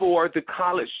Festival for the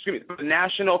the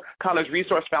National College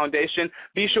Resource Foundation.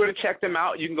 Be sure to check them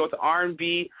out. You can go to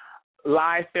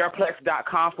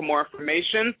rnblivefairplex.com for more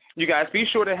information. You guys, be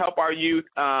sure to help our youth.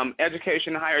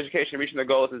 Education, higher education, reaching their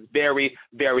goals is very,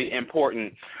 very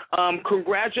important.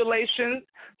 Congratulations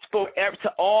to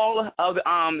all of the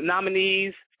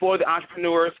nominees for the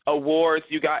Entrepreneurs Awards.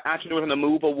 You got Entrepreneurs on the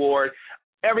Move Award.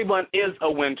 Everyone is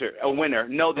a winner.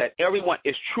 Know that everyone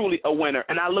is truly a winner,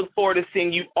 and I look forward to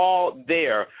seeing you all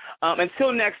there.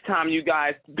 Until next time, you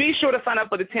guys, be sure to sign up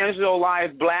for the Tangelo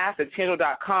Live Blast at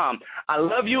Tangelo.com. I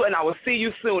love you, and I will see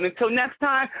you soon. Until next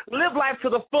time, live life to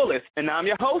the fullest, and I'm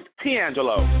your host,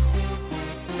 D'Angelo.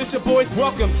 Fisher Boys,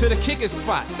 welcome to the Kick It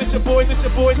Spot. Fisher Boys,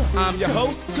 I'm your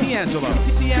host, D'Angelo.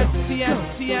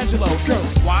 D'Angelo.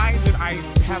 Why did I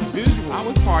have visuals? I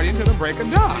was partying to the break of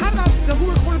dawn. How did I know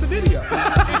who recorded the video?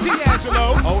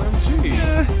 D'Angelo. OMG.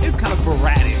 Yeah, it's kind of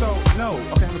sporadic. So, no.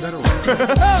 Okay, I have a better one.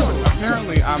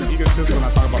 Apparently, I'm egotistical when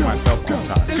I talk about myself all the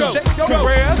time. Go.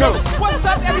 What's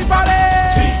up, everybody?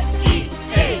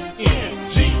 T-E-A-N-G-E-L-O.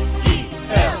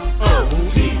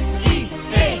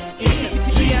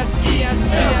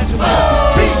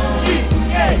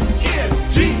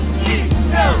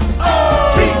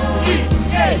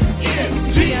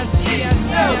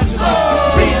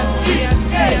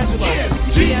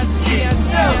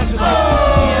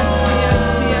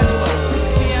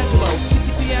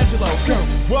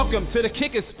 Welcome to the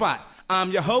Kick It Spot.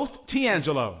 I'm your host,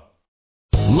 D'Angelo.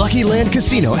 Lucky Land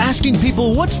Casino, asking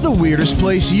people, what's the weirdest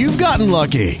place you've gotten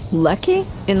lucky? Lucky?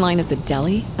 In line at the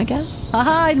deli, I guess?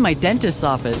 Aha, in my dentist's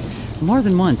office. More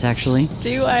than once, actually.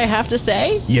 Do I have to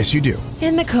say? Yes, you do.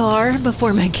 In the car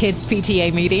before my kids'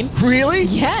 PTA meeting. Really?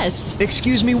 Yes.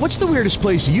 Excuse me, what's the weirdest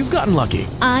place you've gotten lucky?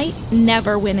 I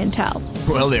never win and tell.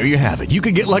 Well, there you have it. You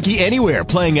can get lucky anywhere,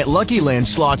 playing at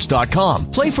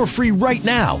LuckyLandSlots.com. Play for free right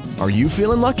now. Are you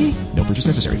feeling lucky? No purchase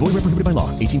necessary. Void where prohibited by law.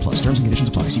 18+. Terms and conditions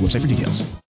apply. See website for details.